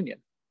a reunion.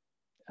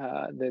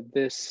 That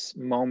this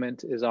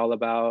moment is all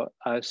about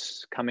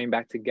us coming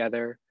back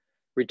together,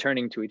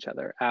 returning to each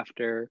other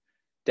after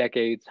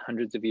decades,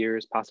 hundreds of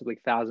years, possibly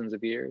thousands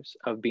of years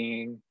of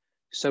being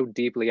so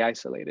deeply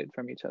isolated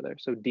from each other,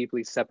 so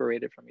deeply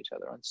separated from each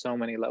other on so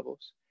many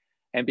levels.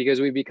 And because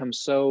we become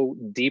so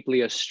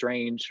deeply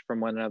estranged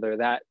from one another,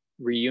 that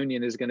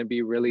reunion is going to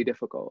be really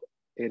difficult.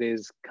 It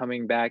is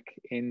coming back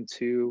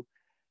into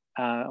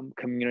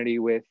community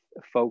with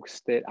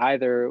folks that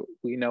either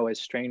we know as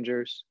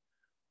strangers,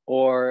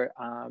 or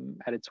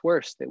at its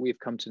worst, that we've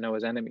come to know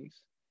as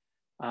enemies.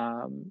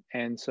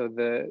 And so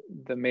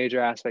the major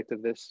aspect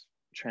of this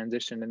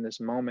transition in this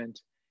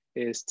moment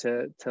is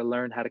to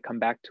learn how to come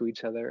back to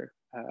each other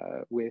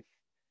with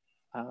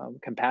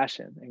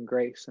compassion and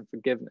grace and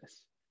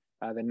forgiveness.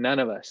 That none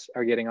of us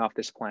are getting off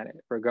this planet,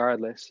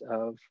 regardless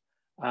of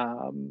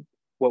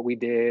what we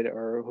did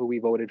or who we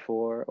voted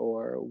for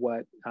or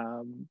what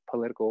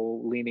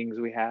political leanings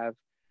we have.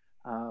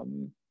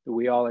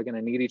 We all are going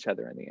to need each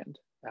other in the end.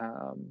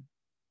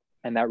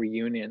 And that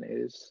reunion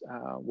is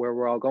where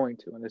we're all going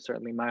to. And it's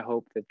certainly my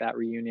hope that that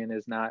reunion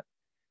is not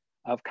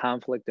of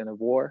conflict and of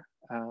war,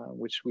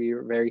 which we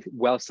are very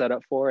well set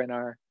up for in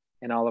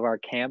all of our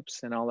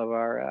camps and all of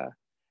our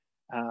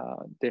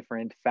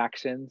different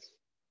factions.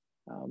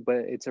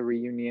 But it's a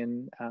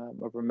reunion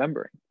of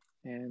remembering,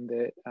 and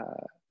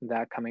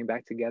that coming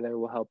back together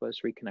will help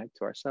us reconnect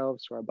to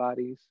ourselves, to our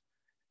bodies,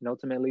 and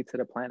ultimately to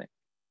the planet.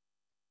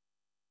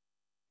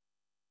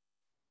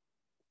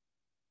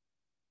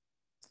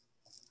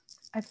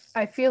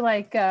 I feel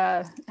like,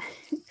 you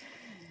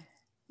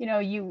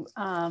know,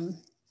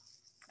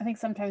 I think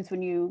sometimes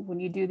when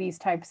you do these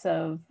types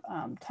of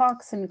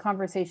talks and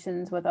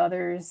conversations with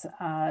others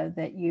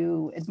that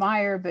you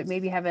admire, but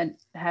maybe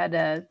haven't had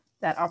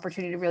that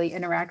opportunity to really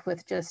interact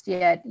with just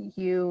yet,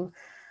 you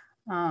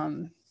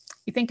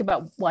think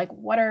about, like,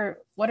 what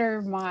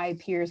are my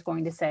peers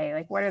going to say?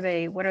 Like, what are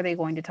they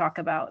going to talk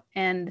about?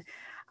 And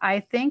I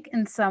think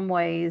in some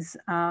ways,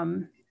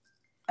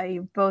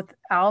 both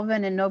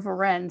Alvin and Nova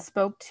Ren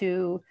spoke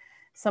to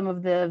some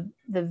of the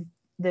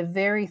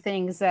very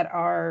things that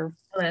are,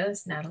 hello,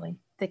 it's Natalie,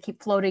 that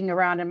keep floating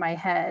around in my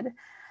head.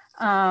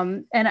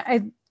 And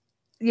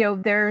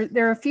there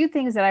are a few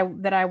things that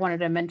I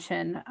wanted to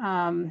mention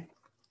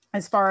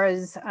as far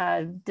as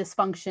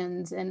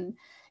dysfunctions, and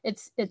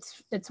it's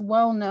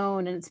well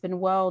known and it's been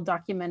well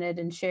documented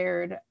and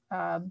shared.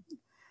 I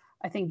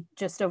think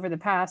just over the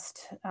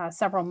past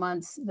several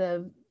months,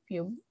 the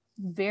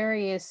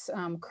various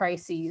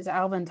crises.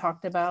 Alvin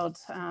talked about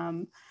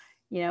some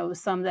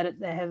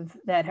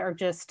that are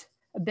just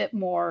a bit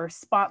more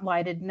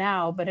spotlighted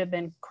now, but have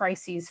been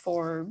crises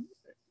for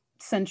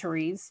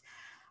centuries.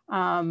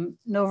 Nova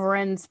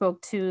Ren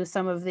spoke to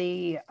some of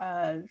the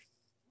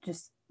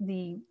just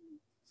the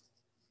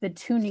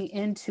tuning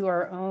into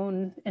our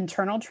own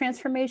internal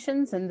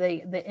transformations and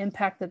the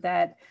impact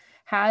that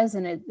has,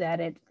 and that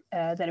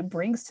it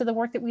brings to the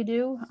work that we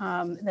do.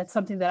 That's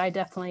something that I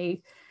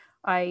definitely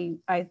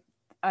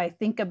I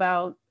think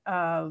about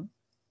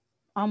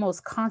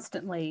almost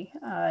constantly,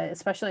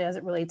 especially as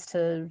it relates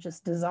to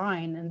just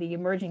design and the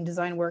emerging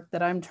design work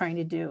that I'm trying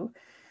to do.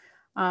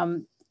 I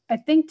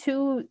think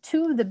two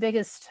of the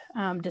biggest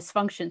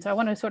dysfunctions, I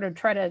want to sort of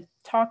try to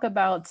talk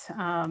about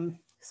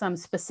some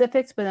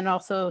specifics, but then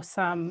also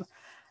some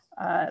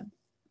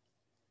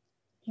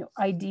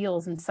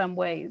ideals in some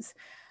ways.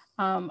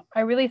 I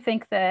really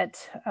think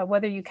that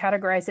whether you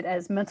categorize it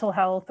as mental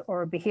health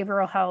or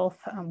behavioral health,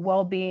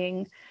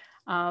 well-being,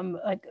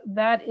 like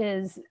that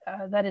is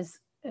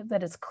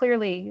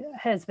clearly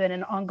has been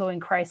an ongoing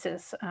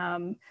crisis,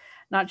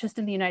 not just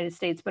in the United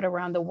States, but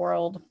around the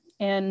world.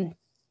 And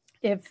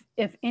if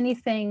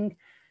anything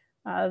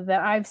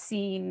that I've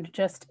seen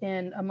just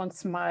in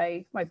amongst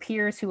my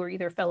peers who are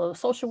either fellow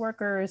social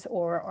workers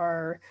or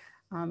are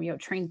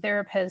trained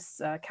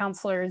therapists,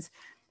 counselors,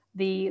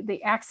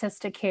 the access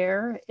to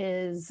care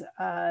has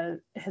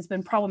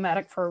been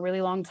problematic for a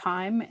really long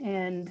time,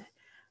 and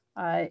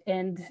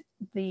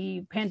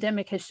the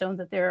pandemic has shown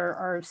that there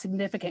are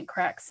significant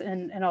cracks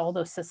in all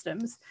those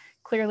systems.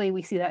 Clearly,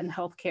 we see that in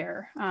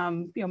healthcare.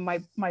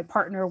 My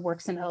partner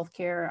works in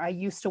healthcare. I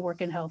used to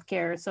work in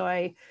healthcare, so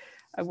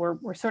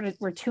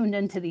we're tuned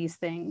into these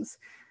things.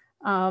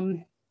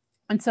 And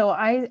so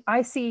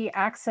I see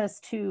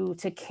access to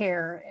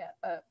care,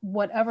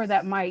 whatever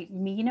that might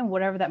mean and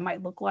whatever that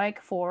might look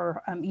like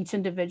for each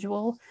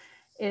individual,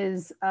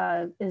 is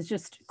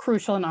just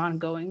crucial and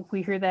ongoing.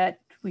 We hear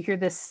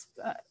this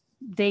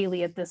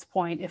daily at this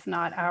point, if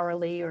not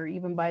hourly or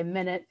even by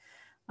minute,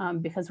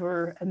 because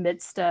we're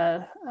amidst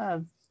a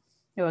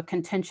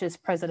contentious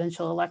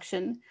presidential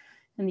election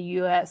in the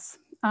U.S.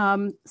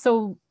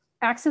 So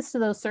access to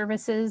those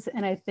services,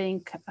 and I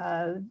think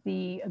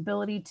the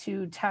ability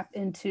to tap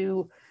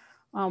into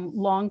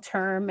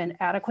long-term and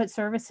adequate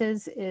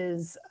services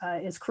is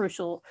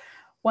crucial.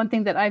 One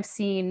thing that I've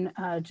seen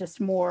just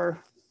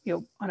more,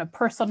 on a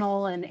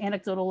personal and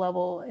anecdotal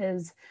level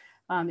is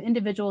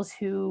individuals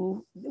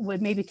who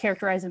would maybe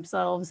characterize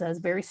themselves as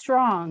very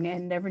strong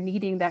and never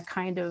needing that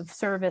kind of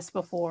service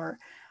before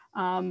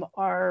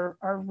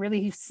are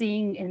really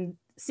seeing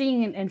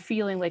and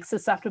feeling like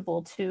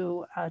susceptible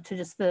to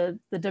just the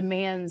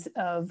demands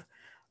of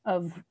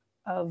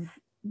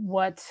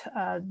what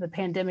the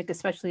pandemic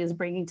especially is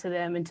bringing to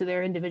them and to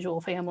their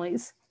individual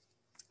families.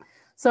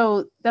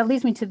 So that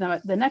leads me to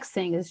the next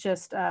thing is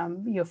just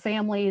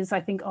families.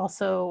 I think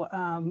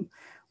also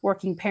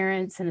working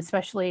parents, and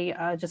especially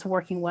just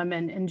working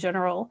women in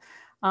general.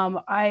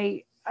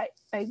 I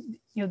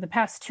the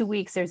past 2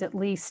 weeks, there's at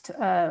least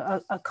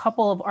a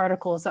couple of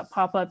articles that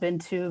pop up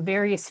into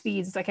various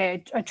feeds. Like I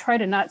try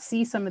to not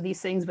see some of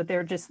these things, but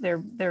they're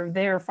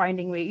there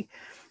finding me,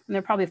 and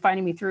they're probably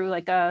finding me through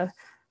like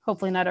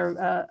hopefully not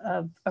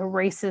a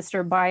racist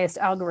or biased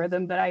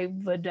algorithm, but I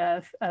would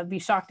be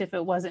shocked if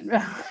it wasn't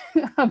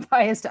a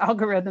biased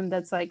algorithm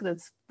that's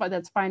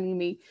finding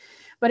me.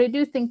 But I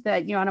do think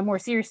that, on a more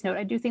serious note,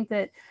 I do think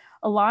that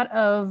a lot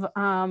of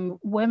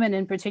women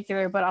in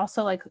particular, but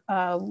also like,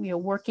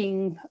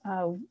 working,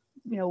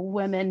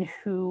 women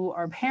who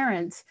are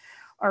parents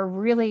are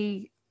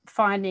really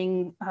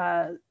finding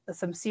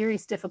some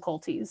serious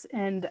difficulties.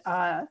 And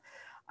I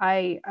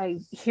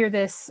hear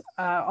this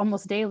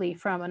almost daily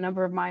from a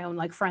number of my own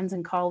like friends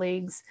and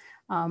colleagues.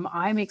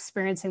 I'm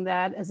experiencing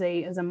that as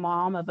a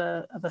mom of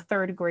a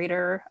third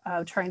grader,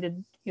 trying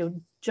to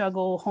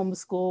juggle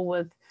homeschool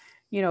with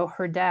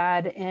her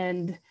dad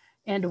and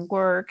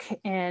work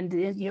and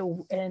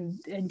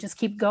and just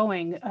keep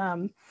going.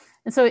 And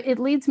so it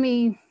leads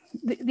me.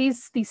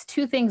 These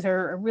two things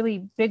are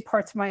really big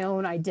parts of my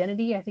own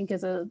identity, I think,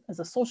 as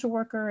a social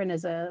worker and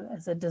as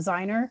a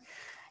designer.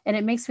 And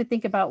it makes me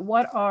think about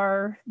what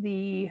are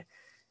the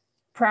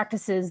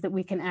practices that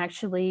we can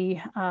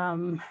actually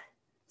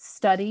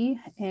study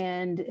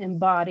and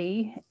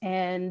embody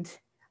and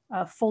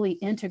fully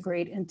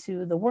integrate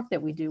into the work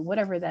that we do,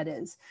 whatever that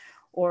is,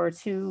 or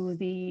to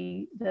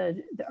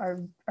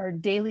our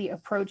daily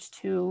approach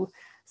to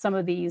some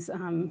of these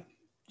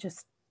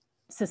just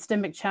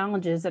systemic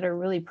challenges that are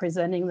really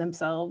presenting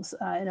themselves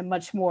in a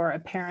much more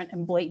apparent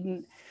and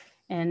blatant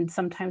and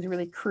sometimes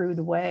really crude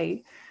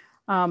way.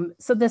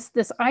 So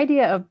this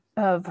idea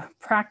of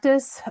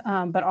practice,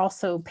 but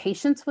also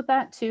patience with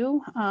that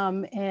too,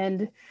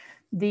 and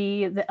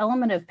the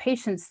element of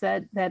patience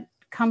that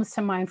comes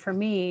to mind for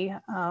me,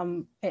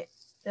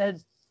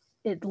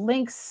 it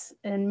links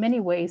in many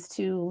ways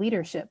to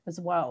leadership as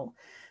well.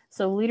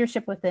 So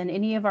leadership within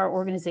any of our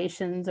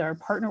organizations, our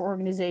partner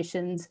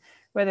organizations,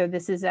 whether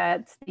this is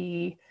at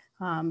the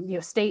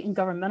state and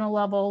governmental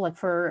level, like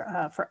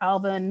for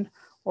Alvin,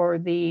 or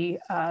the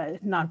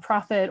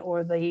nonprofit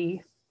or the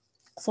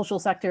social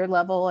sector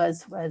level,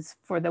 as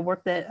for the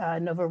work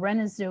that Nova Ren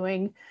is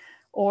doing,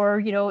 or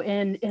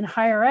in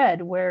higher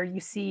ed, where you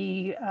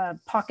see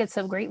pockets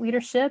of great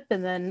leadership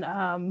and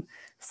then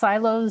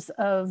silos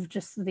of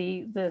just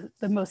the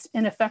most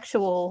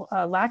ineffectual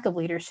lack of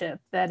leadership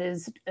that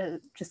is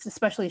just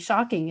especially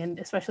shocking, and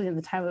especially in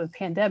the time of a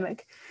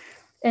pandemic.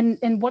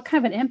 And what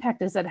kind of an impact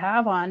does that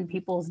have on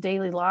people's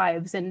daily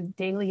lives and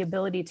daily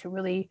ability to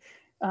really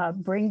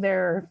bring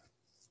their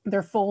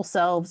full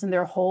selves and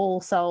their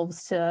whole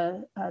selves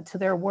to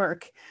their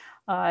work,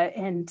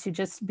 and to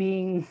just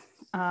being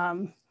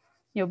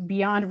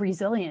beyond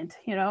resilient.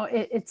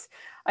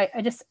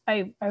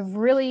 I've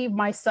really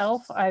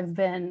myself, I've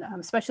been,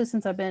 especially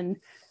since I've been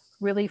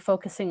really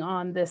focusing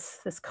on this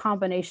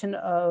combination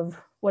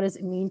of what does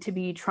it mean to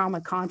be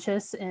trauma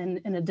conscious in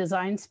a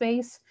design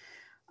space.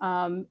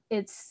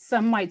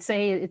 Some might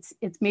say it's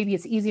maybe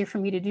it's easier for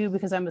me to do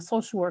because I'm a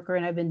social worker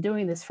and I've been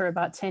doing this for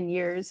about 10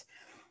 years.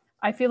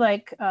 I feel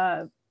like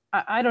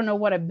I don't know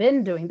what I've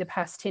been doing the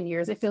past 10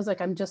 years. It feels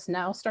like I'm just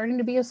now starting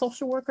to be a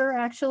social worker,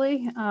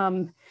 actually.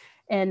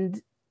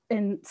 And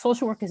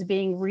social work is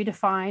being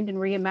redefined and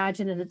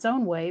reimagined in its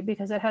own way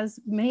because it has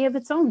many of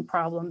its own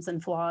problems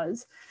and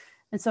flaws.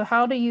 And so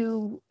how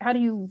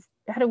do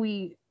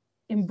we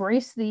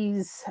embrace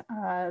these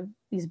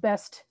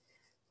best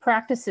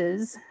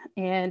practices,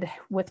 and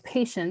with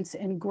patience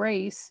and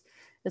grace,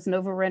 as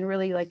Nova Ren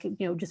really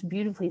just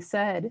beautifully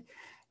said,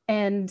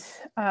 and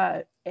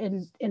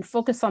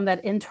focus on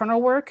that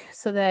internal work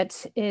so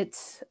that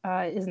it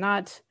is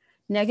not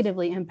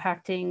negatively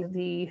impacting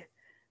the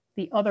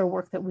other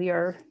work that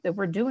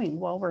we're doing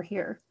while we're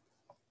here.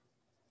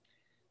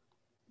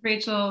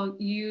 Rachel,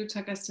 you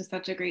took us to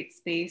such a great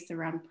space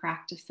around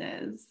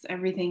practices.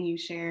 Everything you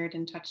shared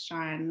and touched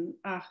on,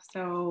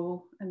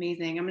 so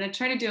amazing. I'm going to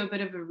try to do a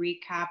bit of a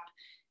recap,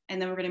 and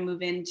then we're going to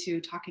move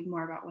into talking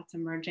more about what's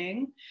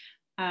emerging.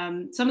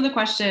 Some of the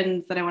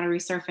questions that I want to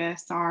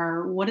resurface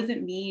are, what does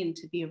it mean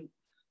to be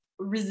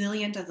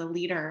resilient as a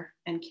leader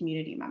and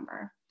community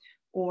member,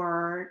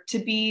 or to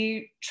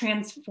be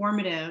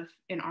transformative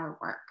in our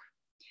work?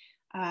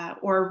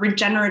 or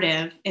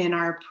regenerative in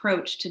our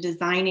approach to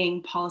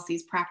designing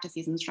policies,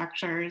 practices, and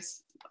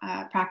structures,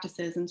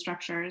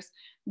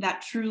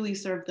 that truly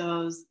serve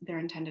those they're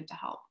intended to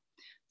help.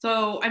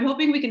 So I'm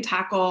hoping we can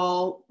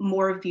tackle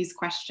more of these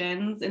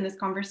questions in this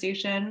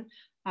conversation.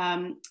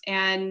 And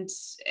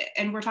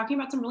we're talking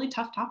about some really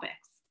tough topics.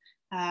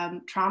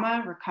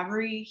 Trauma,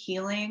 recovery,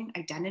 healing,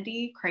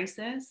 identity,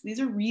 crisis.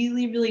 These are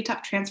really, really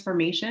tough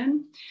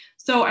transformation.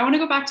 So I want to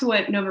go back to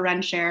what Nova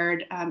Ren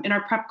shared in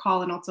our prep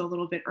call and also a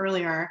little bit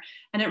earlier,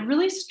 and it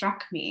really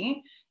struck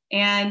me.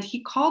 And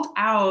he called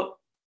out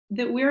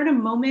that we're in a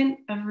moment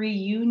of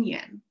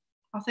reunion.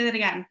 I'll say that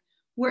again.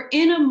 We're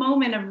in a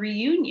moment of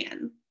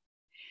reunion.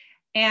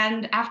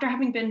 And after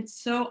having been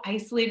so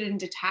isolated and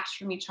detached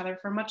from each other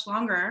for much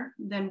longer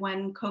than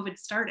when COVID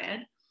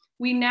started,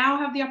 we now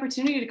have the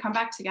opportunity to come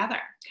back together,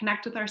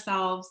 connect with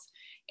ourselves,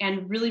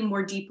 and really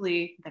more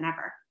deeply than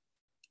ever.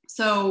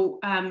 So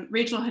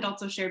Rachel had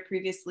also shared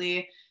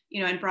previously,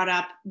 and brought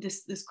up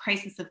this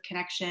crisis of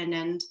connection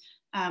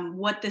and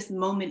what this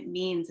moment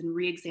means in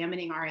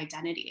re-examining our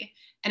identity.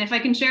 And if I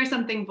can share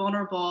something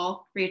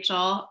vulnerable,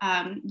 Rachel,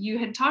 you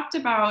had talked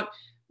about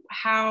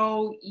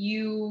how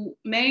you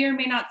may or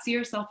may not see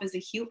yourself as a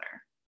healer.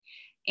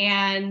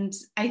 And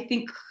I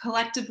think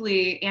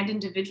collectively and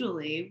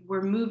individually,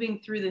 we're moving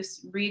through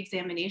this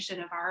re-examination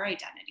of our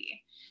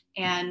identity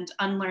and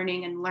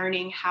unlearning and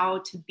learning how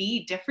to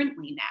be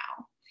differently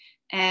now.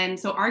 And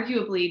so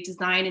arguably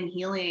design and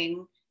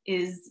healing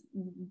is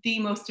the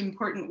most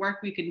important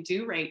work we can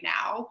do right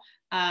now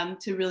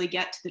to really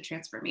get to the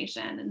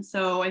transformation. And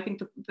so I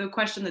think the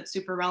question that's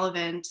super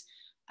relevant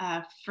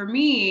for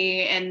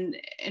me,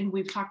 and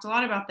we've talked a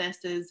lot about this,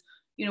 is,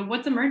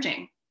 what's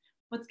emerging?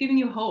 What's giving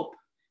you hope?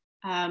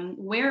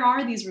 Where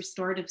are these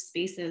restorative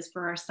spaces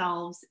for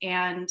ourselves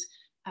and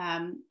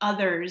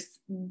others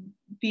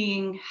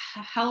being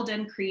held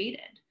and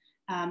created?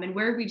 And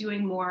where are we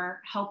doing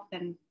more help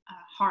than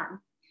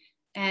harm?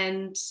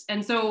 And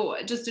so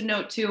just a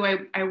note too,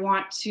 I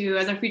want to,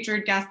 as our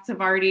featured guests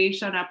have already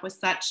shown up with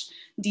such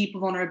deep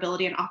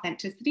vulnerability and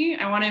authenticity,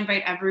 I want to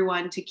invite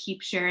everyone to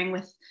keep sharing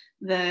with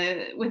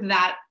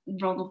that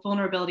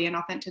vulnerability and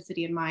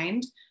authenticity in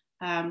mind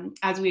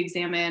as we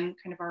examine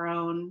kind of our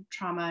own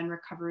trauma and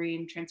recovery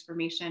and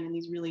transformation and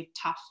these really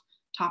tough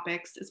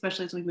topics,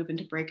 especially as we move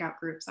into breakout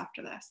groups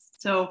after this.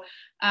 So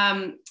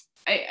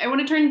I want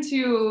to turn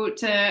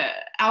to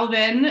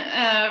Alvin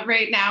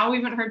right now.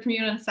 We haven't heard from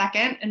you in a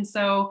second. And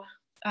so,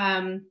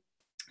 and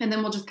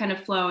then we'll just kind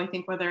of flow, I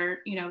think,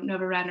 whether,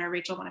 Nova Ren or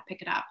Rachel want to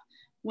pick it up.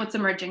 What's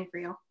emerging for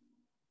you?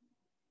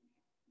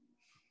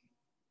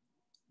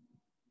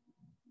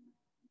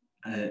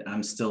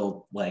 I'm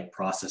still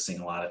processing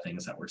a lot of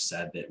things that were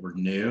said that were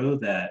new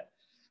that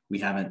we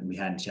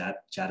hadn't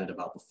chatted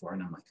about before.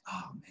 And I'm like,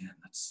 oh man,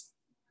 that's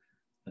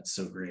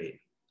so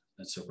great.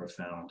 That's so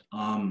profound.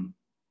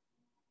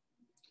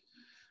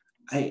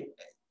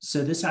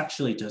 So this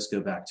actually does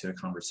go back to a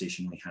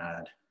conversation we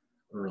had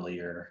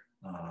earlier.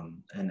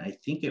 And I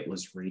think it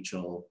was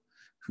Rachel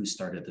who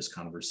started this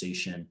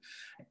conversation.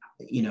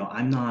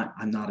 I'm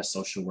not a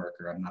social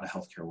worker. I'm not a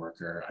healthcare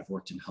worker. I've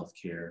worked in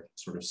healthcare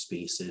sort of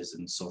spaces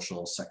and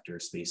social sector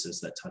spaces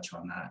that touch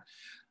on that.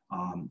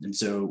 And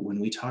so when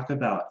we talk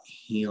about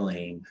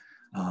healing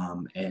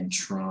and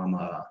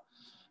trauma,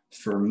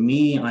 for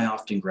me, I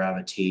often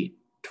gravitate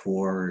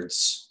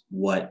towards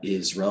what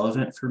is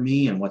relevant for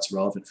me, and what's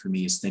relevant for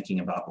me is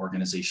thinking about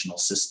organizational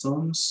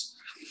systems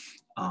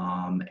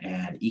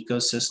and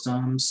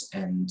ecosystems,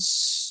 and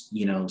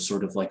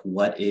sort of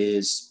what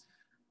is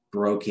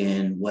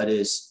broken, what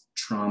is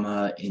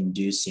trauma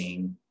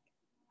inducing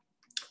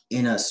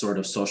in a sort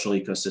of social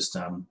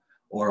ecosystem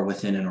or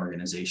within an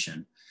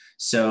organization.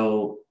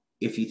 So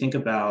if you think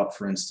about,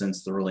 for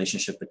instance, the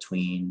relationship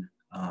between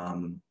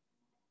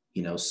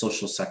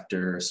social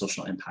sector,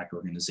 social impact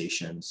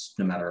organizations,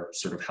 no matter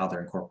sort of how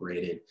they're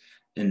incorporated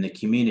in the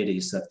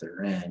communities that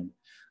they're in,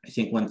 I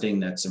think one thing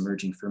that's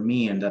emerging for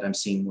me and that I'm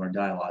seeing more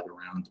dialogue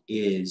around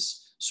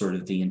is sort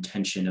of the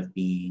intention of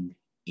being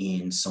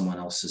in someone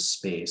else's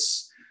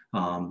space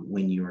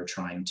when you are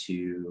trying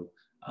to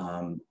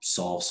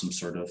solve some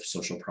sort of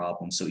social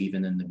problem. So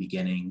even in the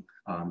beginning,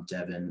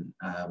 Devin,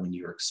 when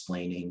you were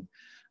explaining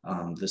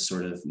the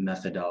sort of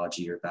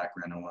methodology or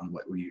background on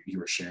what you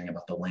were sharing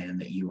about the land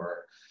that you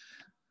are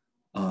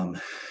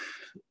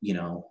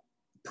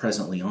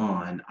presently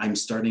on, I'm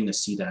starting to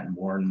see that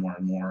more and more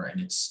and more. And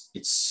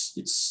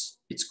it's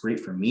great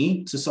for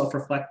me to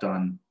self-reflect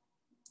on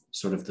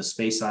sort of the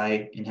space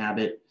I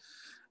inhabit.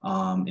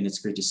 And it's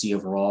great to see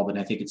overall, but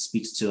I think it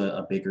speaks to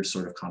a bigger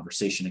sort of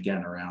conversation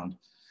again around,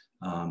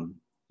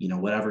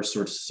 whatever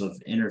sorts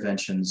of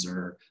interventions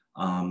or,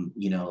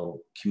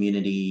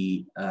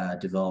 community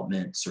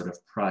development sort of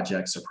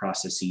projects or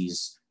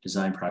processes,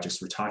 design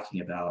projects we're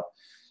talking about.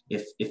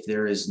 If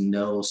there is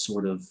no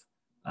sort of,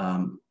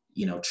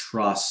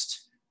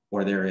 trust,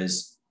 or there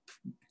is,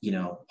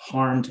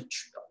 harmed,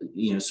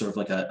 sort of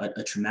like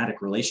a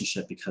traumatic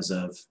relationship because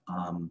of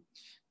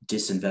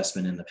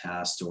disinvestment in the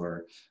past,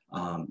 or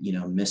you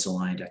know,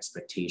 misaligned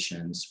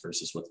expectations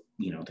versus what,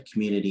 you know, the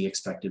community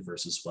expected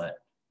versus what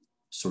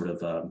sort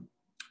of a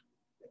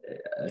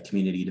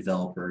community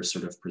developer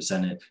sort of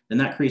presented, then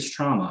that creates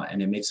trauma,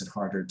 and it makes it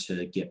harder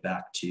to get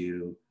back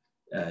to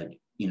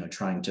you know,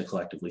 trying to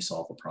collectively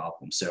solve a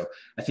problem. So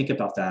I think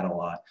about that a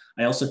lot.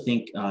 I also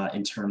think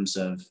in terms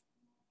of,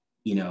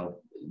 you know,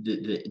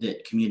 the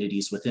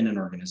communities within an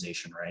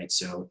organization, right?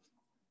 So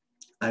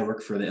I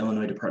work for the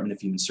Illinois Department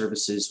of Human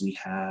Services. We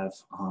have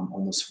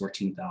almost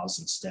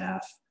 14,000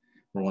 staff.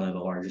 We're one of the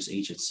largest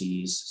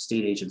agencies,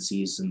 state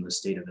agencies in the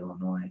state of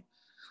Illinois.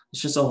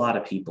 It's just a lot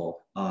of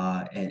people.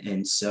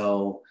 And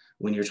so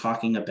when you're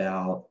talking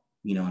about,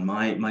 you know, in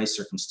my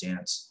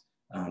circumstance,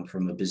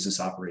 from a business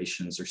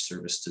operations or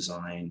service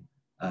design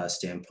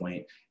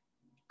standpoint,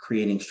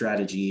 creating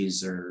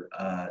strategies or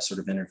sort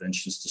of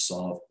interventions to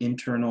solve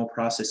internal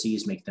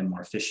processes, make them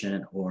more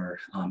efficient, or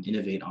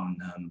innovate on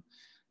them,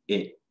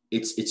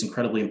 it's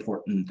incredibly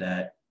important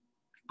that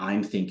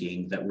we're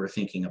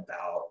thinking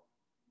about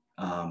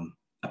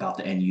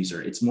the end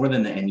user. It's more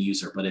than the end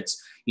user, but it's,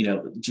 you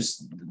know,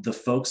 just the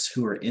folks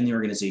who are in the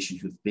organization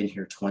who've been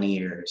here 20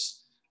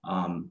 years.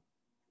 How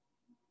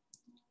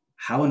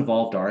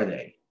involved are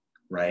they,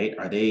 right?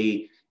 Are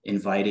they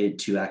invited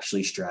to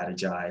actually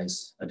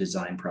strategize a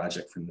design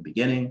project from the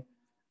beginning,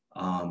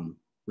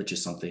 which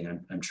is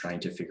something I'm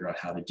trying to figure out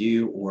how to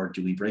do? Or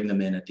do we bring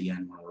them in at the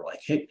end when we're like,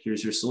 hey,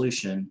 here's your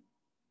solution,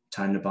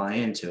 time to buy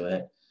into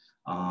it?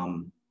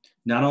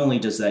 Not only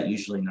does that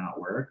usually not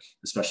work,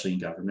 especially in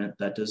government,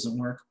 that doesn't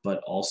work,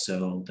 but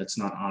also that's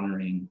not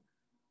honoring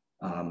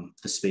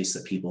the space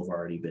that people have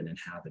already been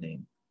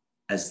inhabiting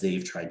as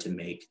they've tried to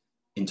make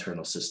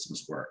internal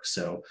systems work.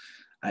 So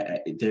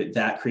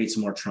that creates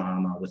more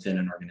trauma within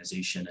an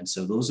organization. And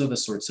so those are the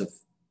sorts of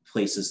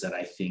places that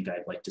I think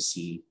I'd like to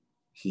see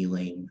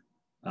healing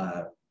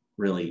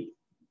really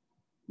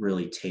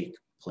take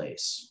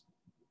place.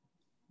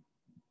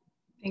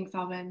 Thanks,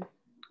 Alvin.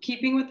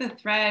 Keeping with the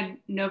thread,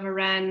 Nova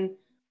Ren,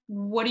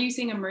 what are you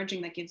seeing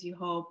emerging that gives you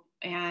hope?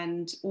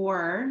 And,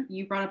 or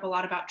you brought up a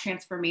lot about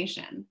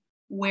transformation.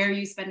 Where are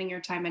you spending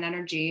your time and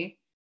energy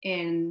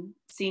in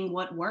seeing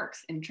what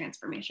works in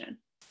transformation?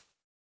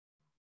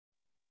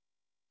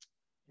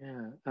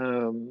 Yeah,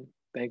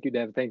 thank you,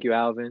 Dev. Thank you,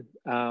 Alvin.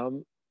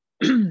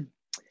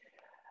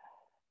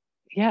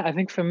 Yeah, I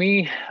think for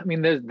me, I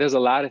mean, there's a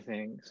lot of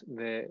things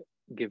that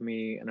give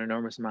me an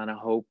enormous amount of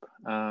hope.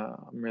 I'm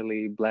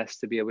really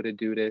blessed to be able to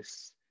do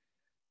this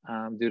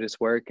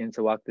work and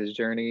to walk this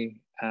journey,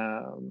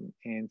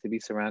 and to be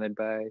surrounded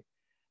by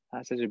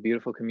such a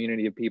beautiful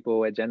community of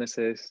people at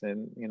Genesis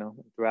and, you know,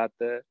 throughout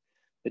the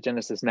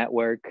Genesis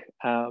network.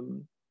 I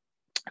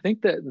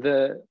think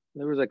that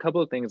there was a couple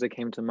of things that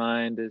came to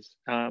mind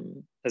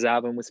as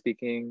Alvin was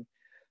speaking,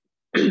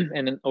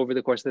 and then over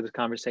the course of this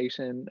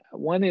conversation.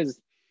 One is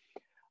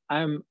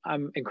I'm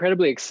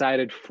incredibly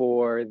excited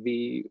for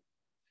the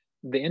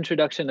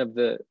introduction of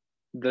the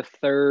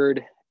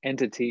third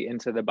entity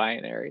into the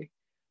binary.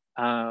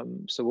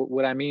 So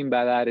what I mean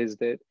by that is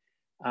that,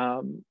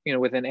 you know,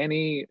 within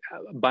any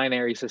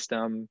binary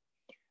system,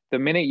 the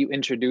minute you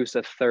introduce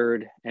a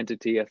third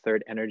entity, a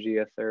third energy,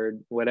 a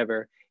third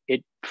whatever,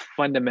 it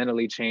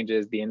fundamentally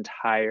changes the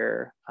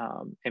entire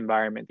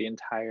environment, the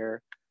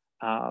entire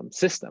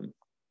system.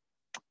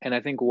 And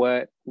I think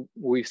what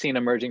we've seen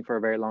emerging for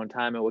a very long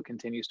time, and what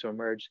continues to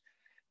emerge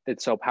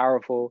that's so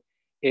powerful,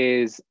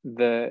 is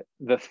the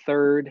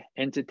third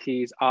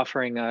entities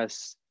offering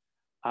us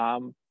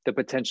the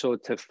potential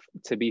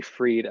to be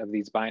freed of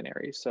these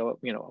binaries. So,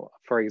 you know,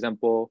 for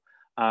example,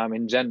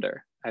 in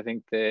gender, I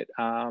think that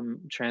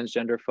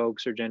transgender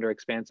folks or gender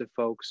expansive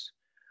folks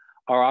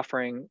are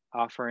offering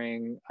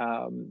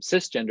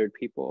cisgendered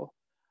people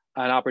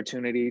an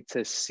opportunity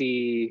to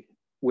see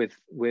with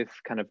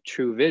kind of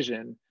true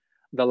vision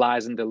the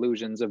lies and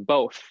delusions of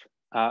both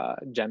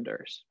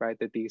genders, right?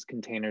 That these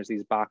containers,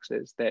 these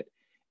boxes that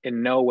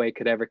in no way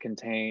could ever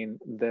contain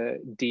the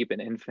deep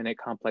and infinite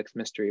complex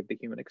mystery of the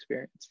human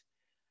experience.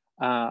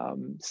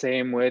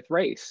 Same with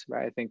race,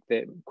 right? I think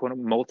that quote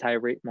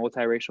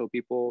multiracial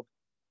people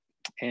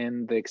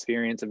and the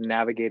experience of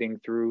navigating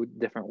through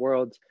different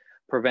worlds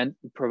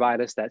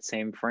provide us that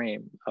same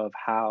frame of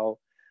how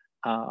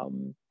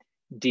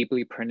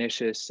deeply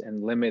pernicious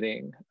and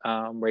limiting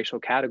racial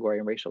category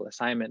and racial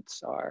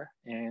assignments are,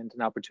 and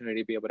an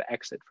opportunity to be able to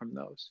exit from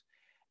those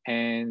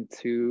and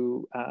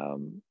to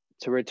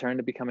return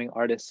to becoming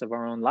artists of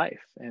our own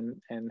life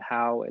and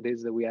how it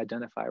is that we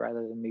identify,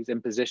 rather than these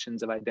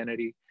impositions of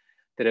identity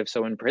that have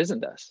so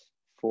imprisoned us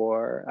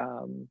for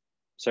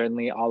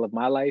certainly all of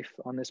my life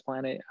on this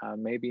planet,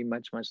 maybe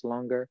much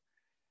longer.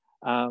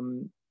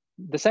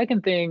 The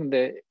second thing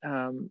that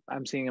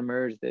I'm seeing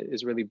emerge that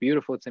is really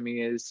beautiful to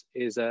me is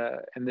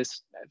and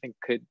this I think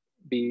could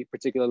be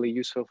particularly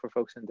useful for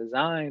folks in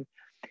design,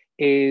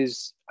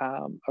 is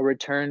a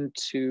return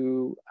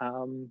to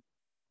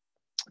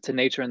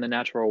nature and the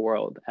natural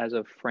world as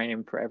a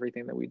frame for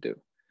everything that we do.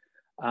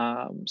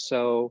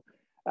 So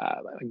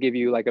I'll give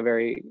you like a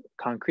very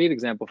concrete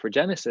example for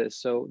Genesis.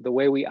 So the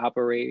way we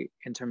operate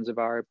in terms of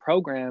our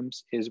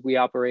programs is we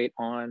operate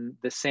on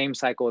the same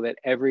cycle that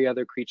every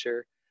other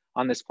creature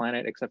on this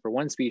planet, except for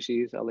one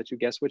species, I'll let you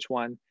guess which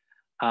one,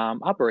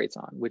 operates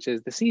on, which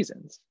is the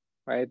seasons,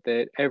 right?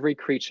 That every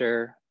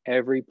creature,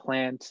 every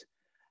plant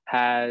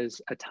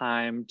has a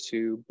time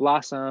to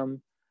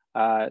blossom,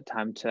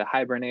 time to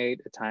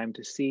hibernate, a time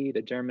to seed,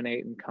 to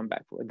germinate, and come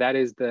back forward. That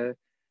is the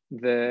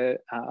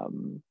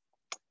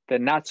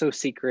not so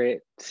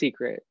secret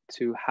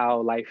to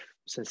how life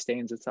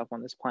sustains itself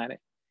on this planet,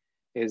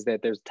 is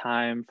that there's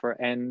time for,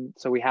 and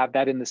so we have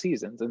that in the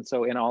seasons. And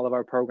so in all of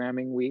our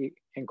programming, we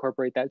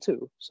incorporate that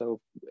too. So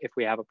if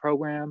we have a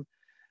program,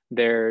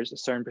 there's a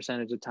certain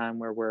percentage of time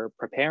where we're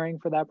preparing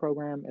for that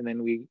program, and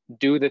then we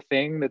do the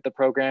thing that the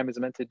program is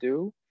meant to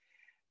do.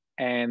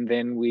 And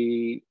then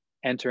we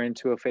enter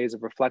into a phase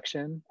of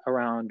reflection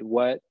around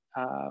what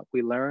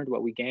we learned,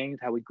 what we gained,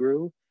 how we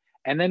grew.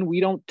 And then we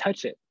don't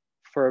touch it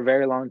for a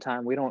very long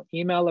time. We don't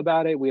email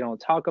about it. We don't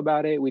talk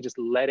about it. We just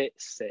let it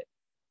sit.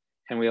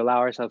 And we allow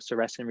ourselves to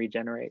rest and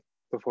regenerate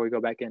before we go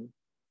back in.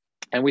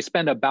 And we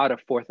spend about a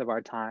fourth of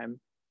our time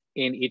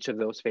in each of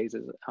those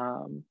phases.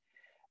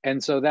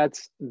 And so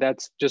that's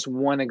just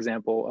one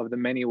example of the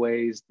many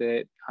ways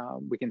that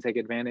we can take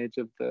advantage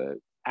of the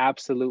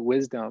absolute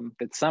wisdom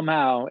that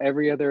somehow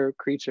every other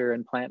creature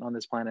and plant on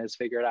this planet has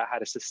figured out how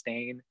to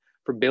sustain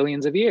for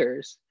billions of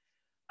years,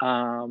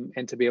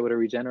 and to be able to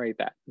regenerate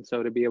that. And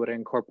so to be able to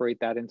incorporate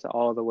that into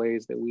all the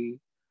ways that we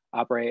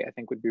operate, I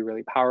think would be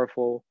really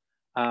powerful.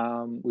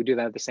 We do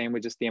that the same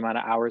with just the amount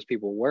of hours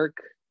people work,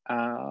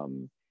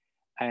 and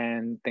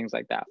things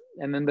like that.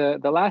 And then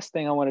the last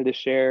thing I wanted to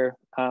share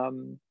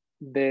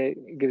that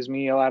gives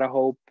me a lot of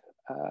hope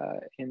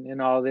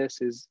in all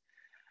this is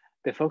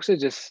that folks are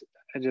just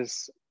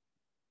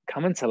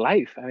coming to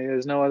life. I mean,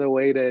 there's no other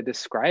way to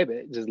describe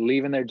it. Just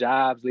leaving their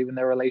jobs, leaving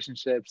their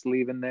relationships,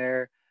 leaving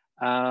their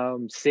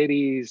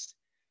cities,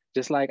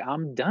 just like,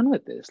 I'm done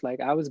with this. Like,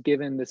 I was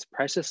given this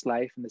precious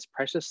life and this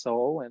precious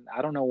soul, and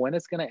I don't know when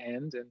it's going to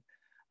end. And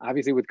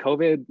obviously with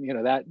COVID, you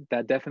know,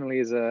 that definitely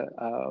is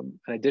an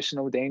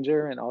additional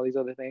danger and all these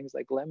other things.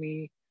 Like, let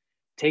me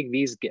take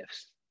these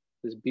gifts,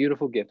 this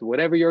beautiful gift,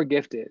 whatever your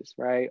gift is,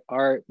 right?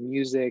 Art,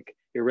 music,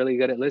 you're really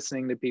good at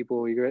listening to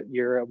people,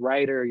 you're a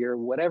writer, you're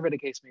whatever the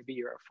case may be,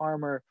 you're a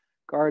farmer,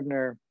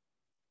 gardener,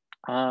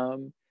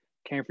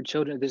 caring for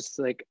children, this,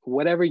 like,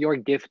 whatever your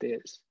gift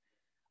is,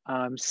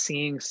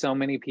 seeing so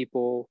many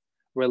people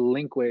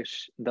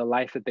relinquish the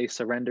life that they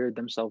surrendered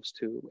themselves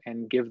to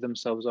and give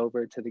themselves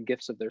over to the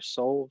gifts of their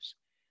souls,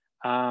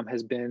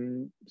 has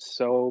been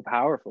so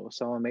powerful,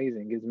 so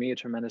amazing. Gives me a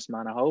tremendous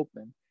amount of hope.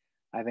 And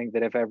I think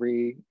that if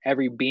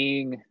every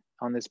being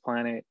on this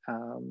planet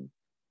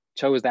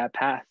chose that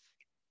path,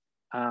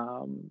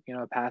 you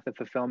know, a path of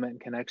fulfillment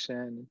and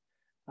connection,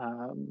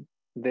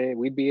 that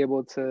we'd be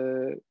able to,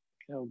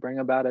 you know, bring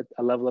about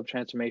a level of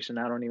transformation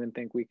I don't even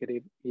think we could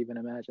even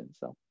imagine.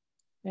 So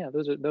yeah,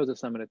 those are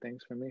some of the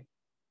things for me.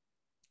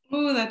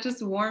 Oh, that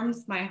just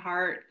warms my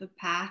heart. The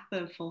path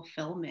of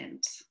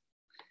fulfillment.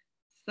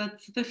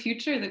 That's the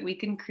future that we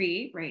can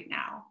create right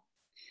now.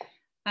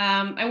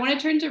 I want to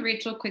turn to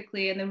Rachel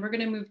quickly, and then we're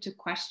going to move to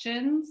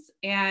questions.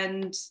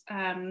 And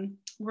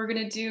we're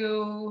going to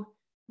do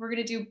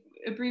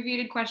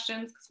abbreviated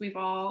questions because we've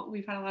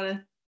had a lot of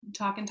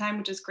talking time,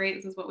 which is great.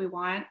 This is what we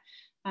want.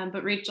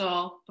 But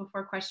Rachel,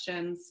 before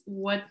questions,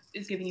 what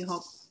is giving you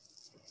hope?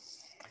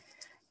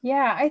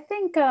 Yeah, I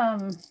think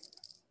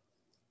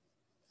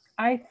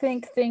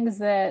things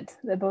that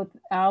both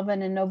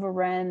Alvin and Nova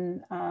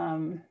Ren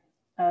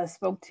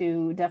spoke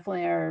to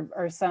definitely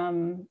are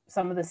some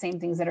of the same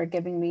things that are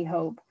giving me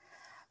hope.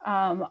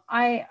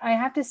 I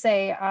have to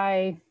say,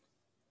 I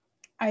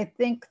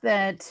think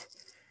that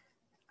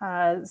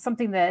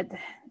something that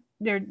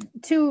there are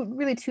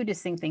two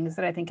distinct things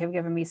that I think have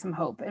given me some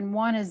hope. And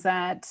one is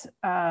that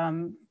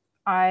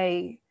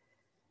I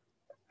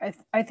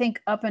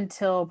think up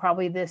until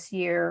probably this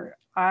year,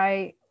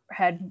 I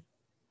had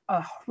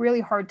a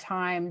really hard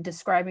time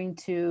describing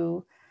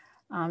to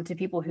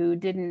people who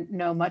didn't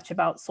know much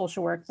about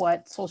social work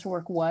what social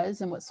work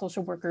was and what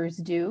social workers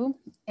do,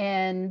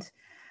 and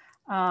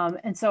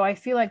so I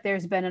feel like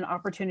there's been an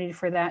opportunity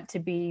for that to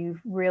be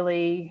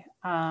really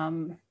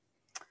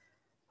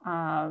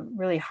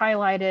really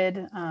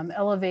highlighted,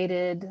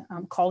 elevated,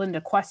 called into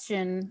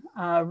question,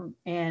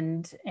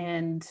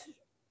 and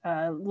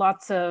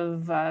lots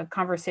of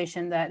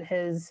conversation that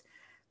has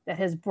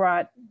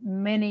brought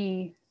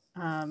many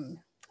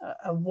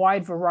a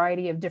wide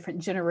variety of different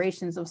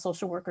generations of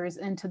social workers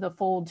into the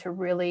fold to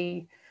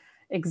really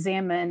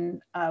examine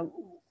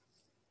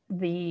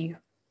the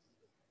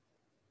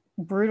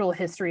brutal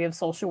history of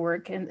social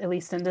work, at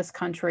least in this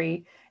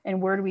country,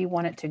 and where do we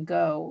want it to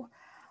go.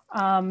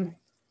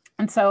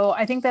 And so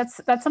I think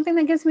that's something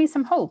that gives me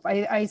some hope.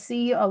 I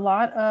see a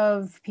lot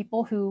of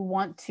people who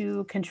want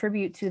to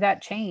contribute to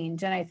that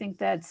change, and I think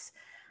that's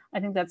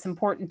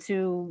important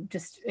to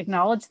just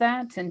acknowledge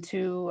that and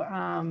to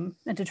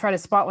try to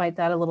spotlight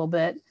that a little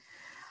bit.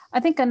 I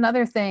think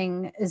another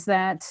thing is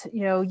that,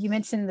 you know, you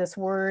mentioned this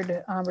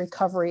word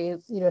recovery,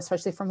 you know,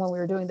 especially from when we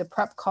were doing the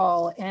prep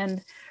call,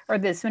 and or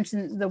this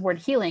mentioned the word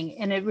healing,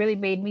 and it really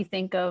made me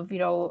think of, you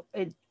know,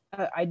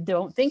 I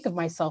don't think of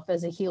myself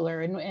as a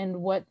healer, and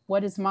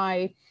what is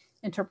my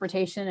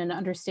interpretation and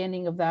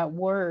understanding of that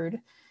word.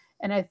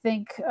 And I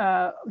think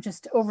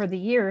just over the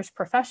years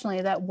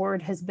professionally, that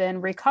word has been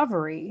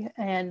recovery,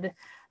 and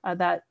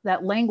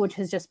that language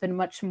has just been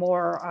much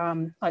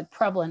more like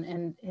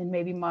prevalent in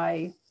maybe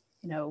my,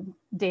 you know,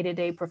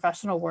 day-to-day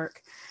professional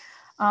work.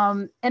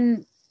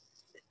 And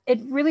it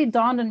really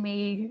dawned on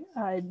me,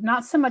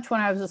 not so much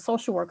when I was a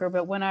social worker,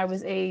 but when I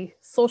was a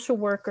social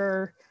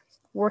worker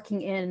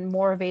working in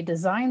more of a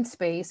design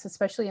space,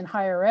 especially in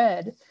higher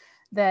ed,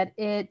 that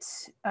it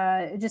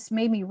just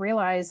made me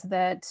realize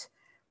that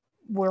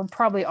we're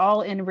probably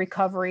all in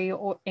recovery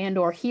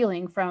or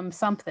healing from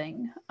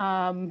something.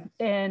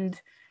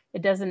 And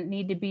it doesn't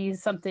need to be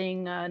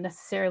something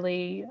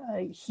necessarily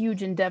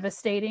huge and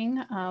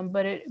devastating,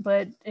 but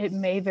it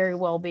may very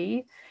well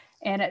be.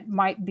 And it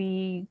might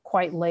be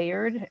quite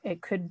layered.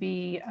 It could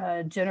be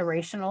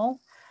generational.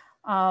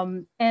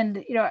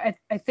 And, you know,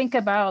 I think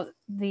about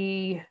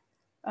the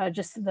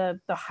just the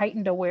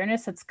heightened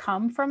awareness that's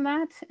come from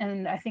that.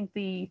 And I think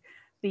the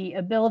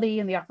ability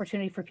and the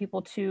opportunity for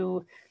people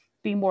to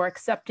be more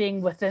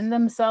accepting within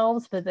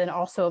themselves, but then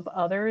also of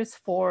others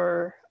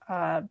for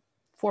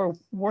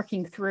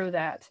working through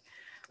that.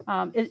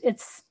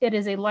 It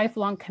is a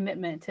lifelong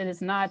commitment. It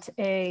is not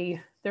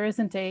there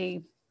isn't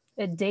a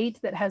date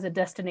that has a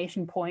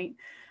destination point.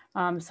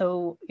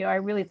 So, you know, I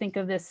really think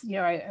of this, you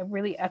know, I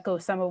really echo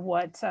some of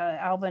what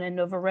Alvin and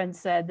Nova Ren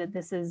said, that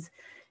this is,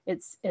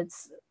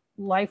 it's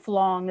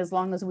lifelong, as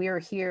long as we are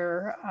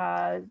here,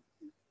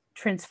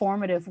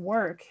 transformative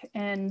work.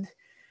 And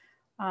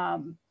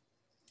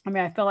I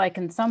mean, I feel like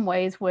in some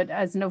ways,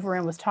 as Nova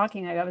Ren was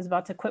talking, I was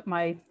about to quit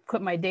my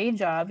day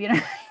job, you know,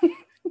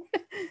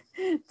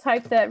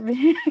 type that,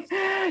 you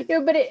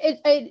know, but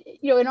it,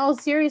 you know, in all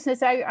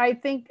seriousness, I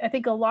think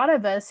a lot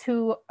of us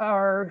who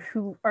are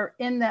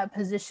in that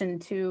position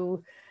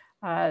to,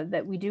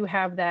 that we do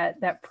have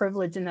that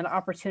privilege and that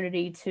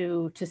opportunity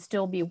to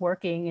still be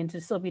working and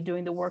to still be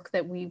doing the work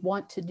that we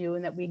want to do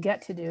and that we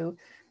get to do.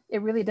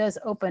 It really does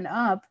open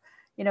up,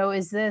 you know,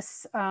 is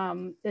this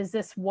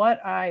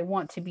what I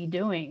want to be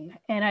doing?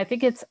 And I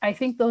think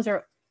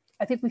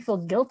we feel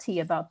guilty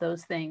about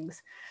those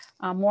things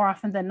more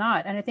often than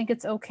not. And I think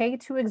it's okay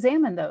to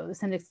examine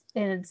those, and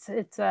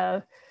it's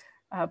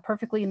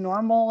perfectly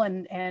normal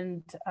and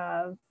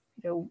you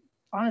know,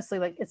 honestly,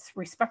 like, it's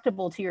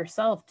respectable to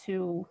yourself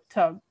to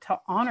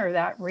honor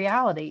that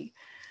reality.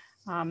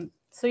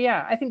 So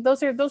yeah, I think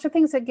those are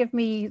things that give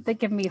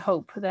me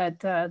hope,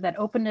 that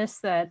openness,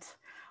 that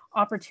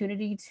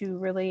opportunity to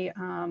really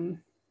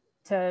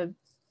to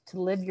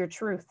live your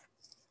truth.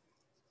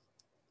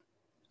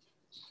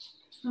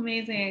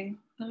 Amazing.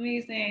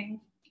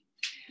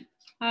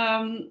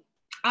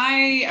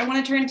 I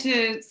want to turn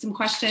to some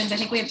questions. I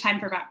think we have time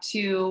for about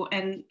 2.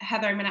 And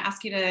Heather, I'm going to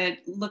ask you to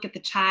look at the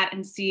chat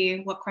and see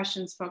what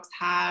questions folks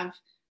have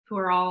who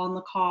are all on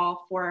the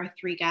call for our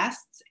 3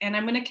 guests. And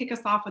I'm going to kick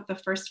us off with the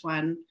first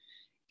one.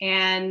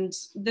 And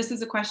this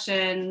is a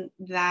question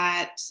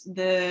that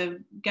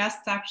the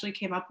guests actually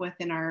came up with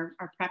in our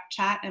prep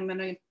chat. I'm going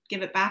to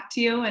give it back to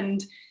you.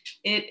 And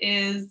it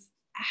is,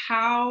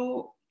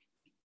 how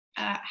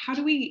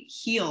do we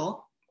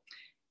heal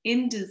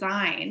in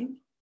design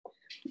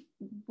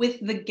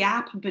with the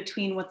gap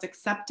between what's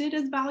accepted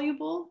as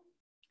valuable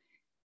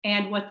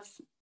and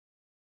what's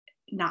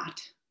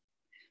not?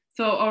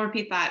 So I'll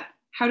repeat that.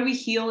 How do we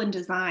heal in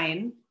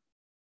design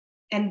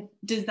and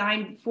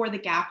design for the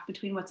gap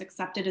between what's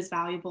accepted as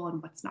valuable and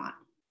what's not?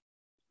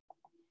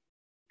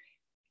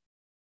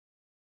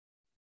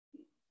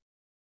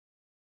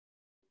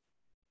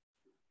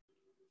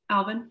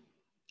 Alvin?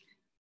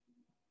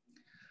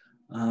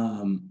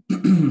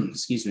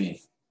 Excuse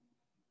me.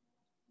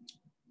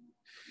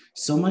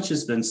 So much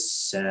has been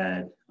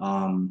said,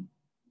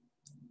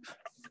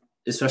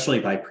 especially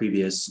by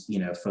previous, you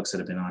know, folks that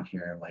have been on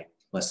here, like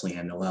Leslie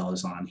Ann Noel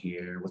is on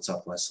here. What's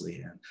up,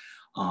 Leslie Ann?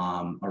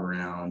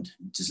 Around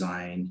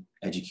design,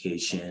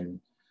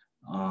 education,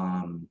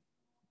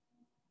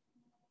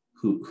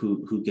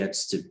 who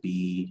gets to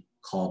be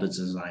called a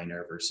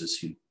designer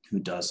versus who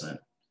doesn't.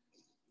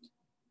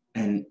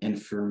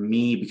 And for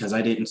me, because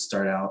I didn't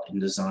start out in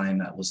design,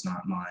 that was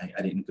not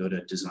I didn't go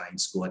to design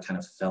school. I kind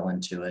of fell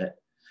into it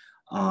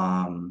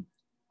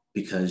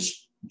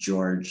because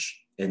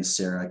George and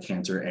Sarah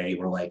Cantor A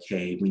were like,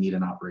 hey, we need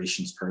an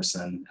operations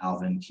person.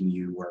 Alvin, can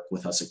you work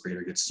with us at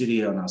Greater Good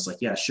Studio? And I was like,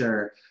 yeah,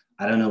 sure.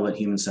 I don't know what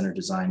human-centered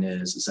design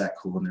is. Is that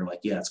cool? And they're like,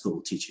 yeah, it's cool.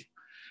 We'll teach you.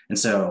 And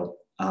so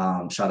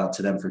shout out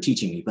to them for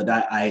teaching me. But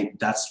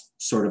that's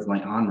sort of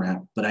my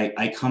on-ramp. But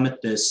I come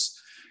at this,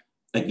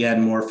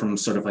 again, more from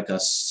sort of like a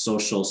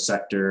social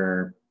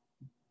sector,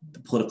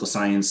 political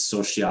science,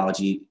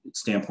 sociology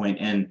standpoint.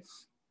 And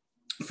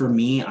for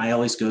me, I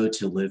always go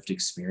to lived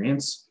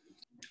experience.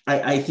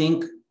 I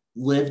think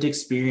lived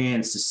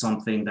experience is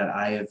something that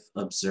I have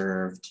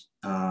observed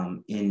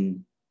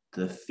in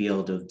the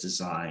field of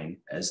design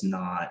as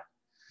not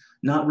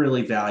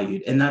really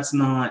valued. And that's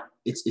not,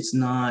 it's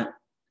not,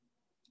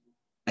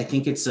 I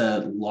think it's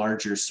a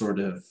larger sort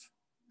of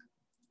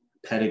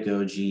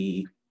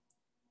pedagogy,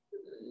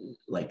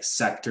 like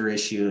sector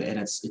issue. And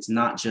it's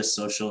not just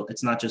social,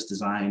 it's not just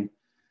design.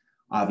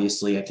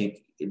 Obviously, I think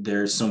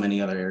there's so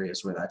many other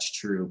areas where that's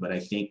true, but I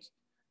think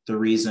the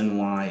reason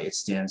why it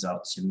stands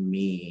out to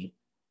me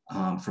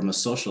from a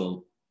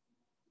social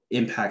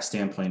impact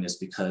standpoint is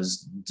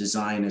because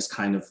design is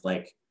kind of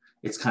like,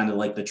 it's kind of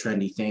like the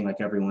trendy thing,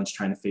 like everyone's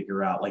trying to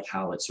figure out like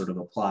how it sort of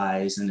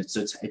applies, and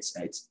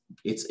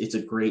it's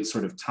a great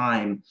sort of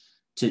time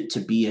to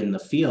be in the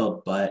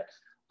field. But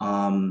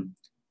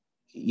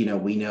you know,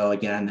 we know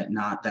again that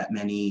not that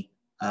many,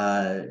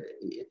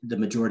 the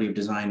majority of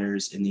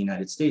designers in the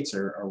United States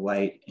are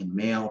white and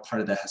male.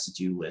 Part of that has to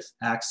do with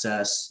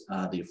access,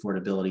 the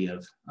affordability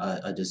of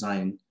a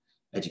design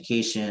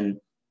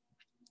education.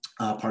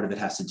 Part of it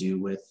has to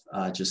do with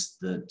just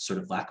the sort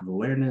of lack of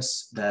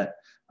awareness that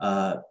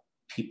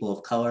people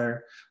of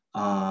color,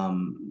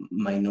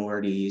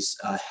 minorities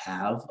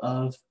have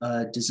of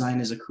design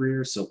as a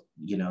career. So,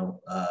 you know,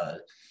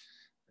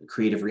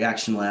 Creative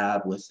Reaction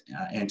Lab with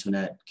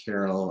Antoinette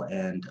Carroll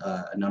and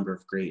a number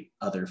of great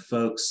other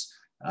folks.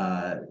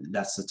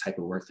 That's the type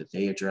of work that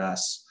they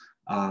address,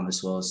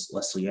 as well as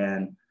Leslie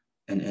Ann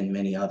and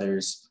many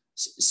others.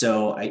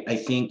 So I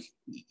think,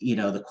 you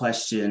know, the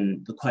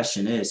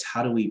question is,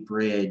 how do we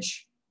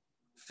bridge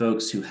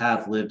folks who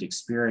have lived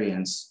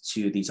experience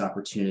to these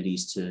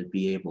opportunities to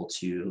be able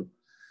to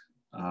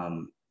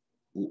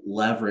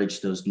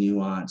leverage those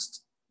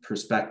nuanced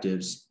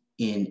perspectives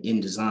in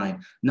design,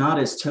 not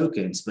as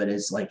tokens, but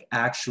as like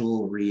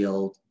actual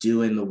real,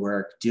 doing the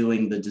work,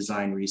 doing the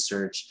design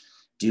research,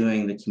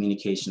 doing the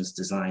communications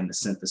design, the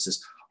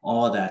synthesis,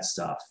 all of that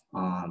stuff.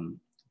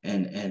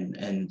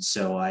 And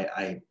so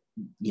I,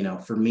 you know,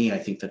 for me, I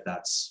think that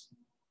that's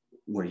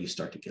where you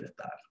start to get at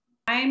that.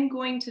 I'm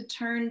going to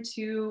turn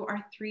to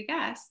our three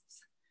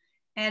guests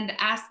and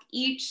ask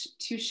each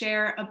to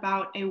share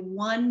about a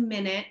 1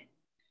 minute,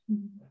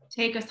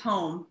 take us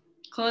home,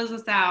 close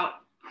us out.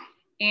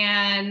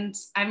 And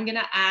I'm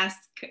gonna ask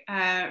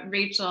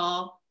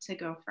Rachel to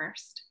go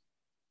first.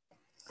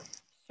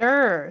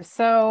 Sure.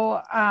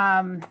 So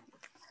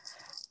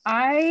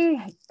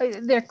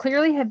there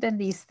clearly have been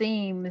these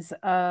themes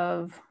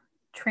of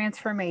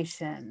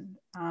transformation,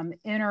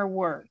 inner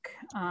work,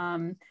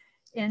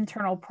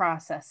 internal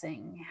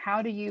processing.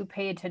 How do you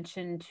pay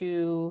attention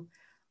to,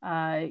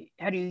 how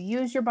do you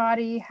use your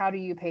body? How do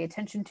you pay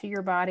attention to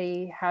your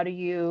body? How do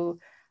you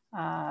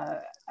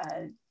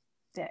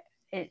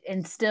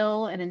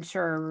instill and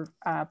ensure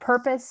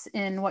purpose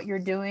in what you're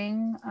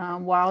doing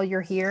while you're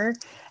here?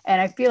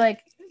 And I feel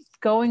like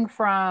going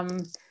from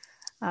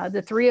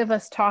the three of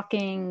us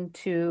talking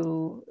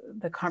to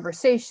the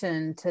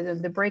conversation, to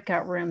the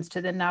breakout rooms,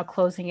 to then now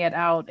closing it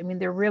out. I mean,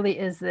 there really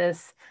is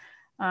this,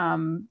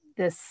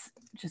 this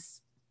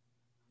just,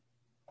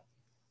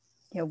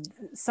 you know,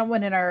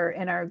 someone in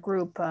our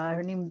group,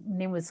 her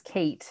name was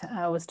Kate,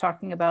 was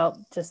talking about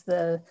just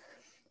the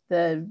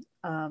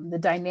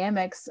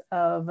dynamics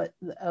of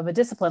a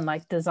discipline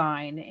like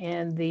design,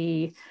 and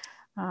the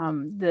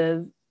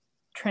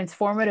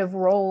transformative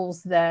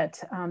roles that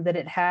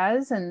it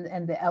has,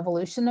 and the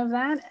evolution of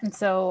that. And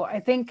so I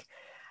think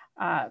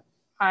I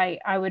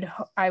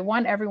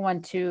want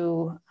everyone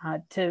to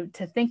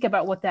think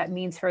about what that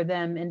means for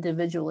them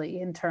individually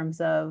in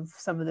terms of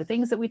some of the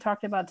things that we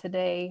talked about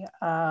today.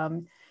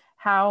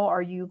 How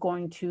are you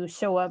going to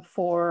show up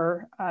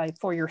for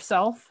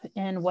yourself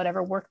in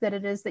whatever work that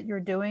it is that you're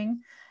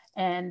doing,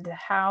 and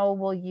how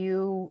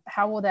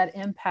will that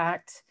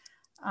impact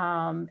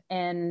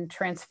and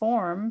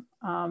transform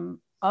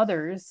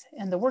others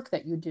and the work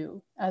that you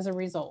do as a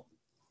result?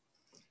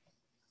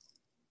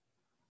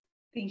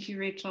 Thank you,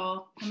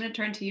 Rachel. I'm going to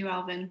turn to you,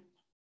 Alvin.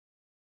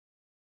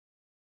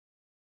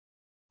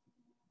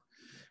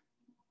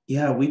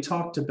 Yeah, we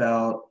talked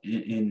about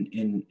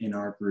in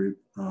our group,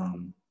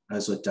 I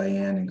was with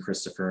Diane and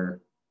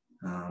Christopher,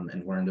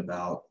 and learned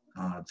about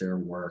their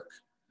work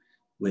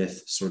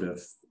with sort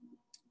of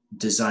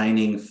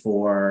designing,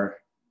 I'm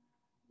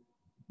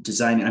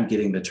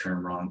getting the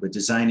term wrong, but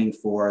designing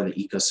for the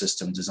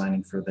ecosystem,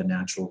 designing for the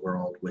natural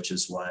world, which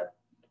is what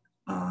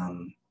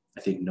I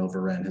think Nova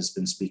Ren has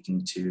been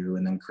speaking to.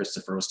 And then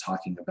Christopher was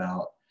talking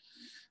about,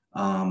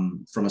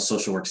 from a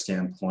social work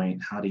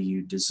standpoint, how do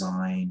you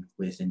design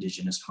with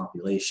Indigenous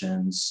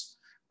populations?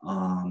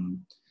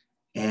 And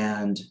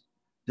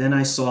then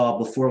I saw,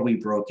 before we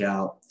broke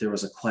out, there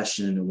was a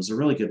question, and it was a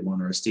really good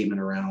one, or a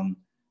statement around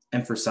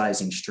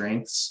emphasizing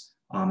strengths,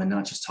 and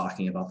not just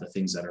talking about the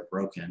things that are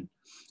broken.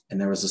 And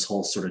there was this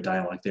whole sort of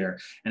dialogue there.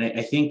 And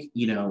I think,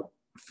 you know,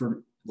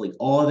 for like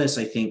all of this,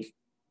 I think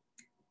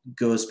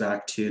goes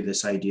back to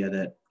this idea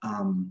that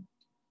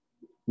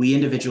we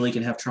individually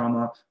can have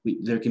trauma.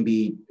 There can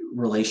be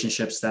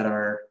relationships that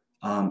are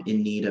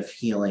in need of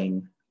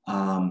healing.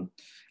 And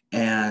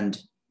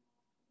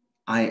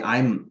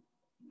I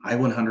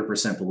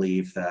 100%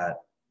 believe that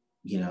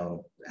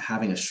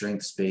having a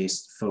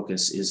strengths-based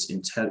focus is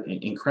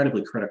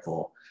incredibly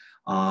critical.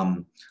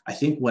 I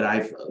think what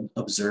I've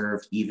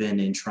observed, even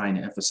in trying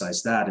to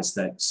emphasize that, is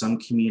that some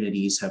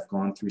communities have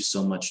gone through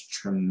so much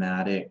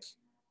traumatic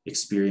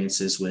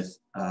experiences with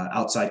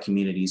outside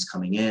communities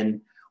coming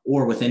in,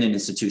 or within an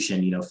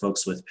institution,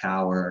 folks with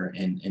power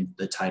and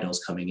the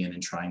titles coming in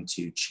and trying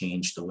to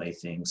change the way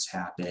things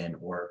happen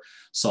or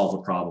solve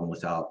a problem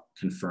without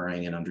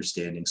conferring and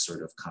understanding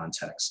sort of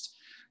context,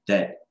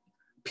 that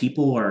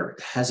people are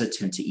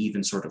hesitant to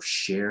even sort of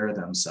share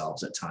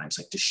themselves at times,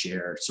 like to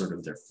share sort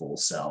of their full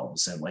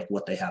selves and like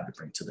what they have to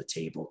bring to the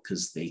table,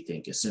 because they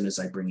think as soon as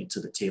I bring it to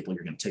the table,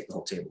 you're going to take the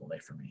whole table away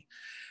from me.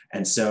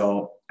 And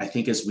so I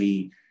think as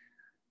we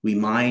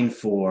mine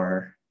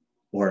for,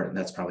 or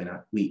that's probably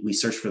not, we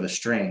search for the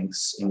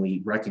strengths, and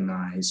we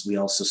recognize we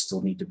also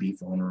still need to be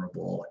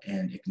vulnerable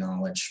and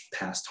acknowledge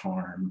past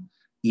harm.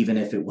 Even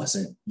if it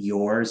wasn't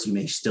yours, you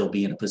may still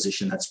be in a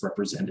position that's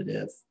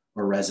representative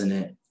or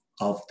resonant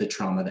of the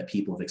trauma that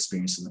people have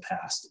experienced in the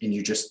past. And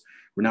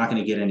we're not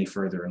going to get any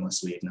further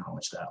unless we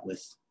acknowledge that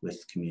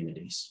with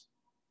communities.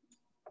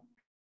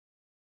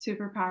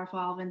 Super powerful,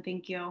 Alvin.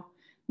 Thank you.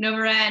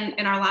 Nova Ren,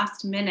 in our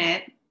last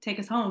minute, take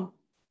us home.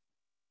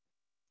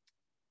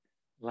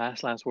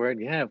 Last word.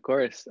 Yeah, of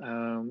course.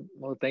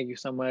 Well, thank you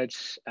so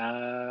much,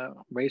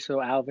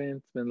 Rachel, Alvin.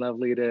 It's been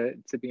lovely to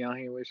be on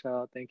here with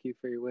y'all. Thank you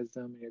for your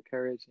wisdom and your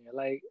courage and your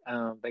light.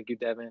 Thank you,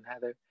 Devin,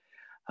 Heather.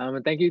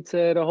 And thank you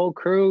to the whole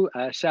crew.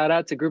 Shout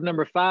out to group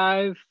number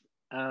 5,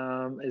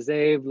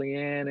 Azabe,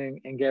 Leanne,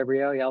 and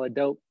Gabrielle. Y'all are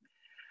dope.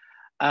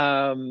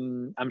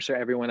 I'm sure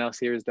everyone else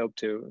here is dope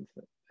too.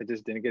 I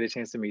just didn't get a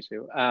chance to meet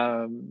you.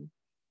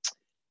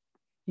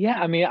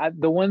 Yeah, I mean,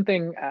 the one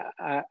thing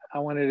I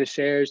wanted to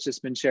share has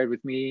just been shared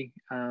with me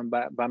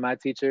by my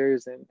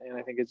teachers, and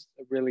I think it's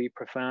really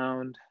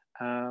profound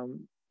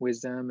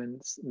wisdom, and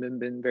it's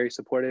been very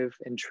supportive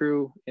and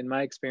true in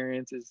my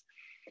experience. Is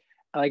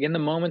like in the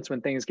moments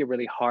when things get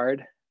really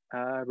hard,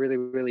 really,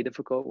 really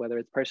difficult, whether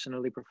it's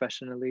personally,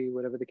 professionally,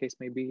 whatever the case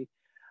may be,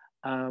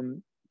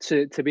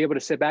 to be able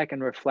to sit back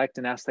and reflect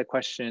and ask the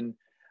question,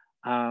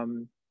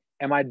 am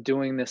I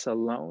doing this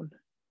alone?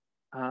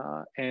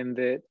 And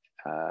that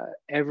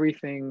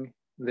everything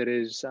that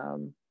is,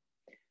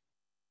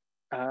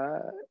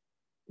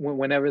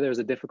 whenever there's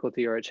a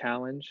difficulty or a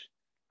challenge,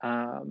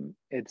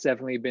 it's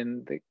definitely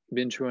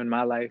been true in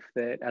my life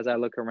that as I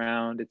look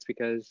around, it's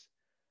because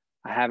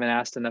I haven't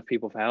asked enough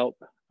people for help,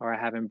 or I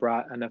haven't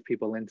brought enough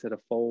people into the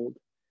fold.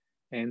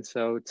 And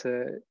so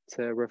to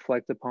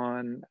reflect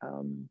upon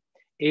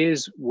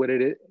is what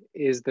it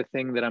is, the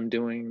thing that I'm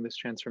doing, this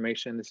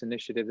transformation, this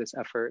initiative, this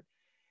effort,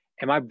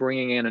 am I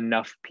bringing in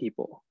enough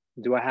people?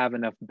 Do I have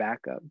enough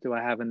backup? Do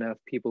I have enough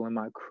people in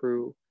my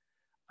crew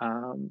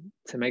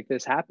to make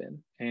this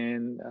happen?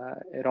 And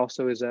it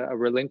also is a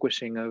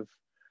relinquishing of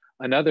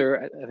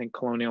another, I think,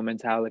 colonial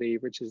mentality,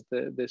 which is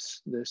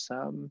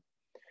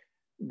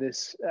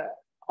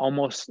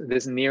almost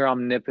this near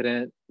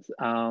omnipotent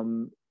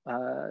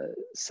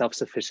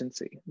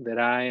self-sufficiency, that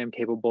I am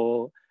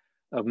capable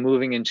of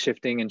moving and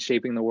shifting and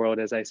shaping the world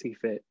as I see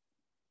fit,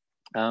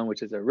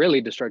 which is a really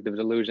destructive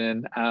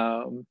delusion.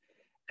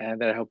 And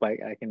that I hope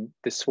I can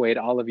dissuade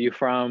all of you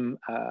from.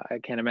 I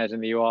can't imagine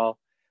that you all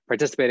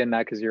participate in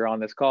that because you're on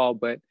this call,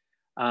 but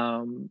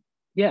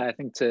yeah, I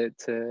think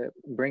to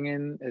bring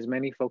in as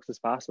many folks as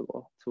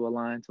possible to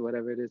align to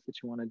whatever it is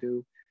that you want to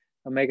do,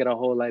 and make it a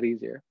whole lot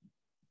easier.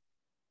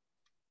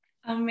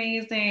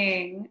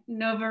 Amazing.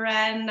 Nova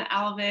Ren,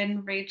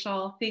 Alvin,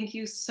 Rachel, thank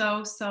you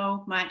so,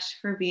 so much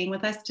for being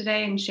with us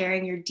today and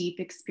sharing your deep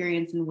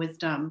experience and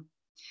wisdom.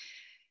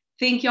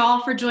 Thank you all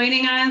for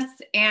joining us,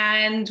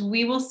 and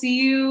we will see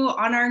you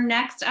on our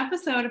next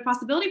episode of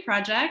Possibility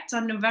Project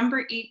on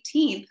November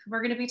 18th.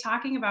 We're going to be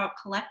talking about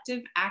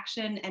collective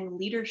action and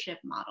leadership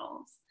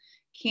models.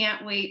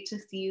 Can't wait to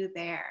see you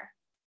there.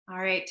 All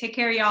right, take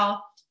care,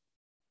 y'all.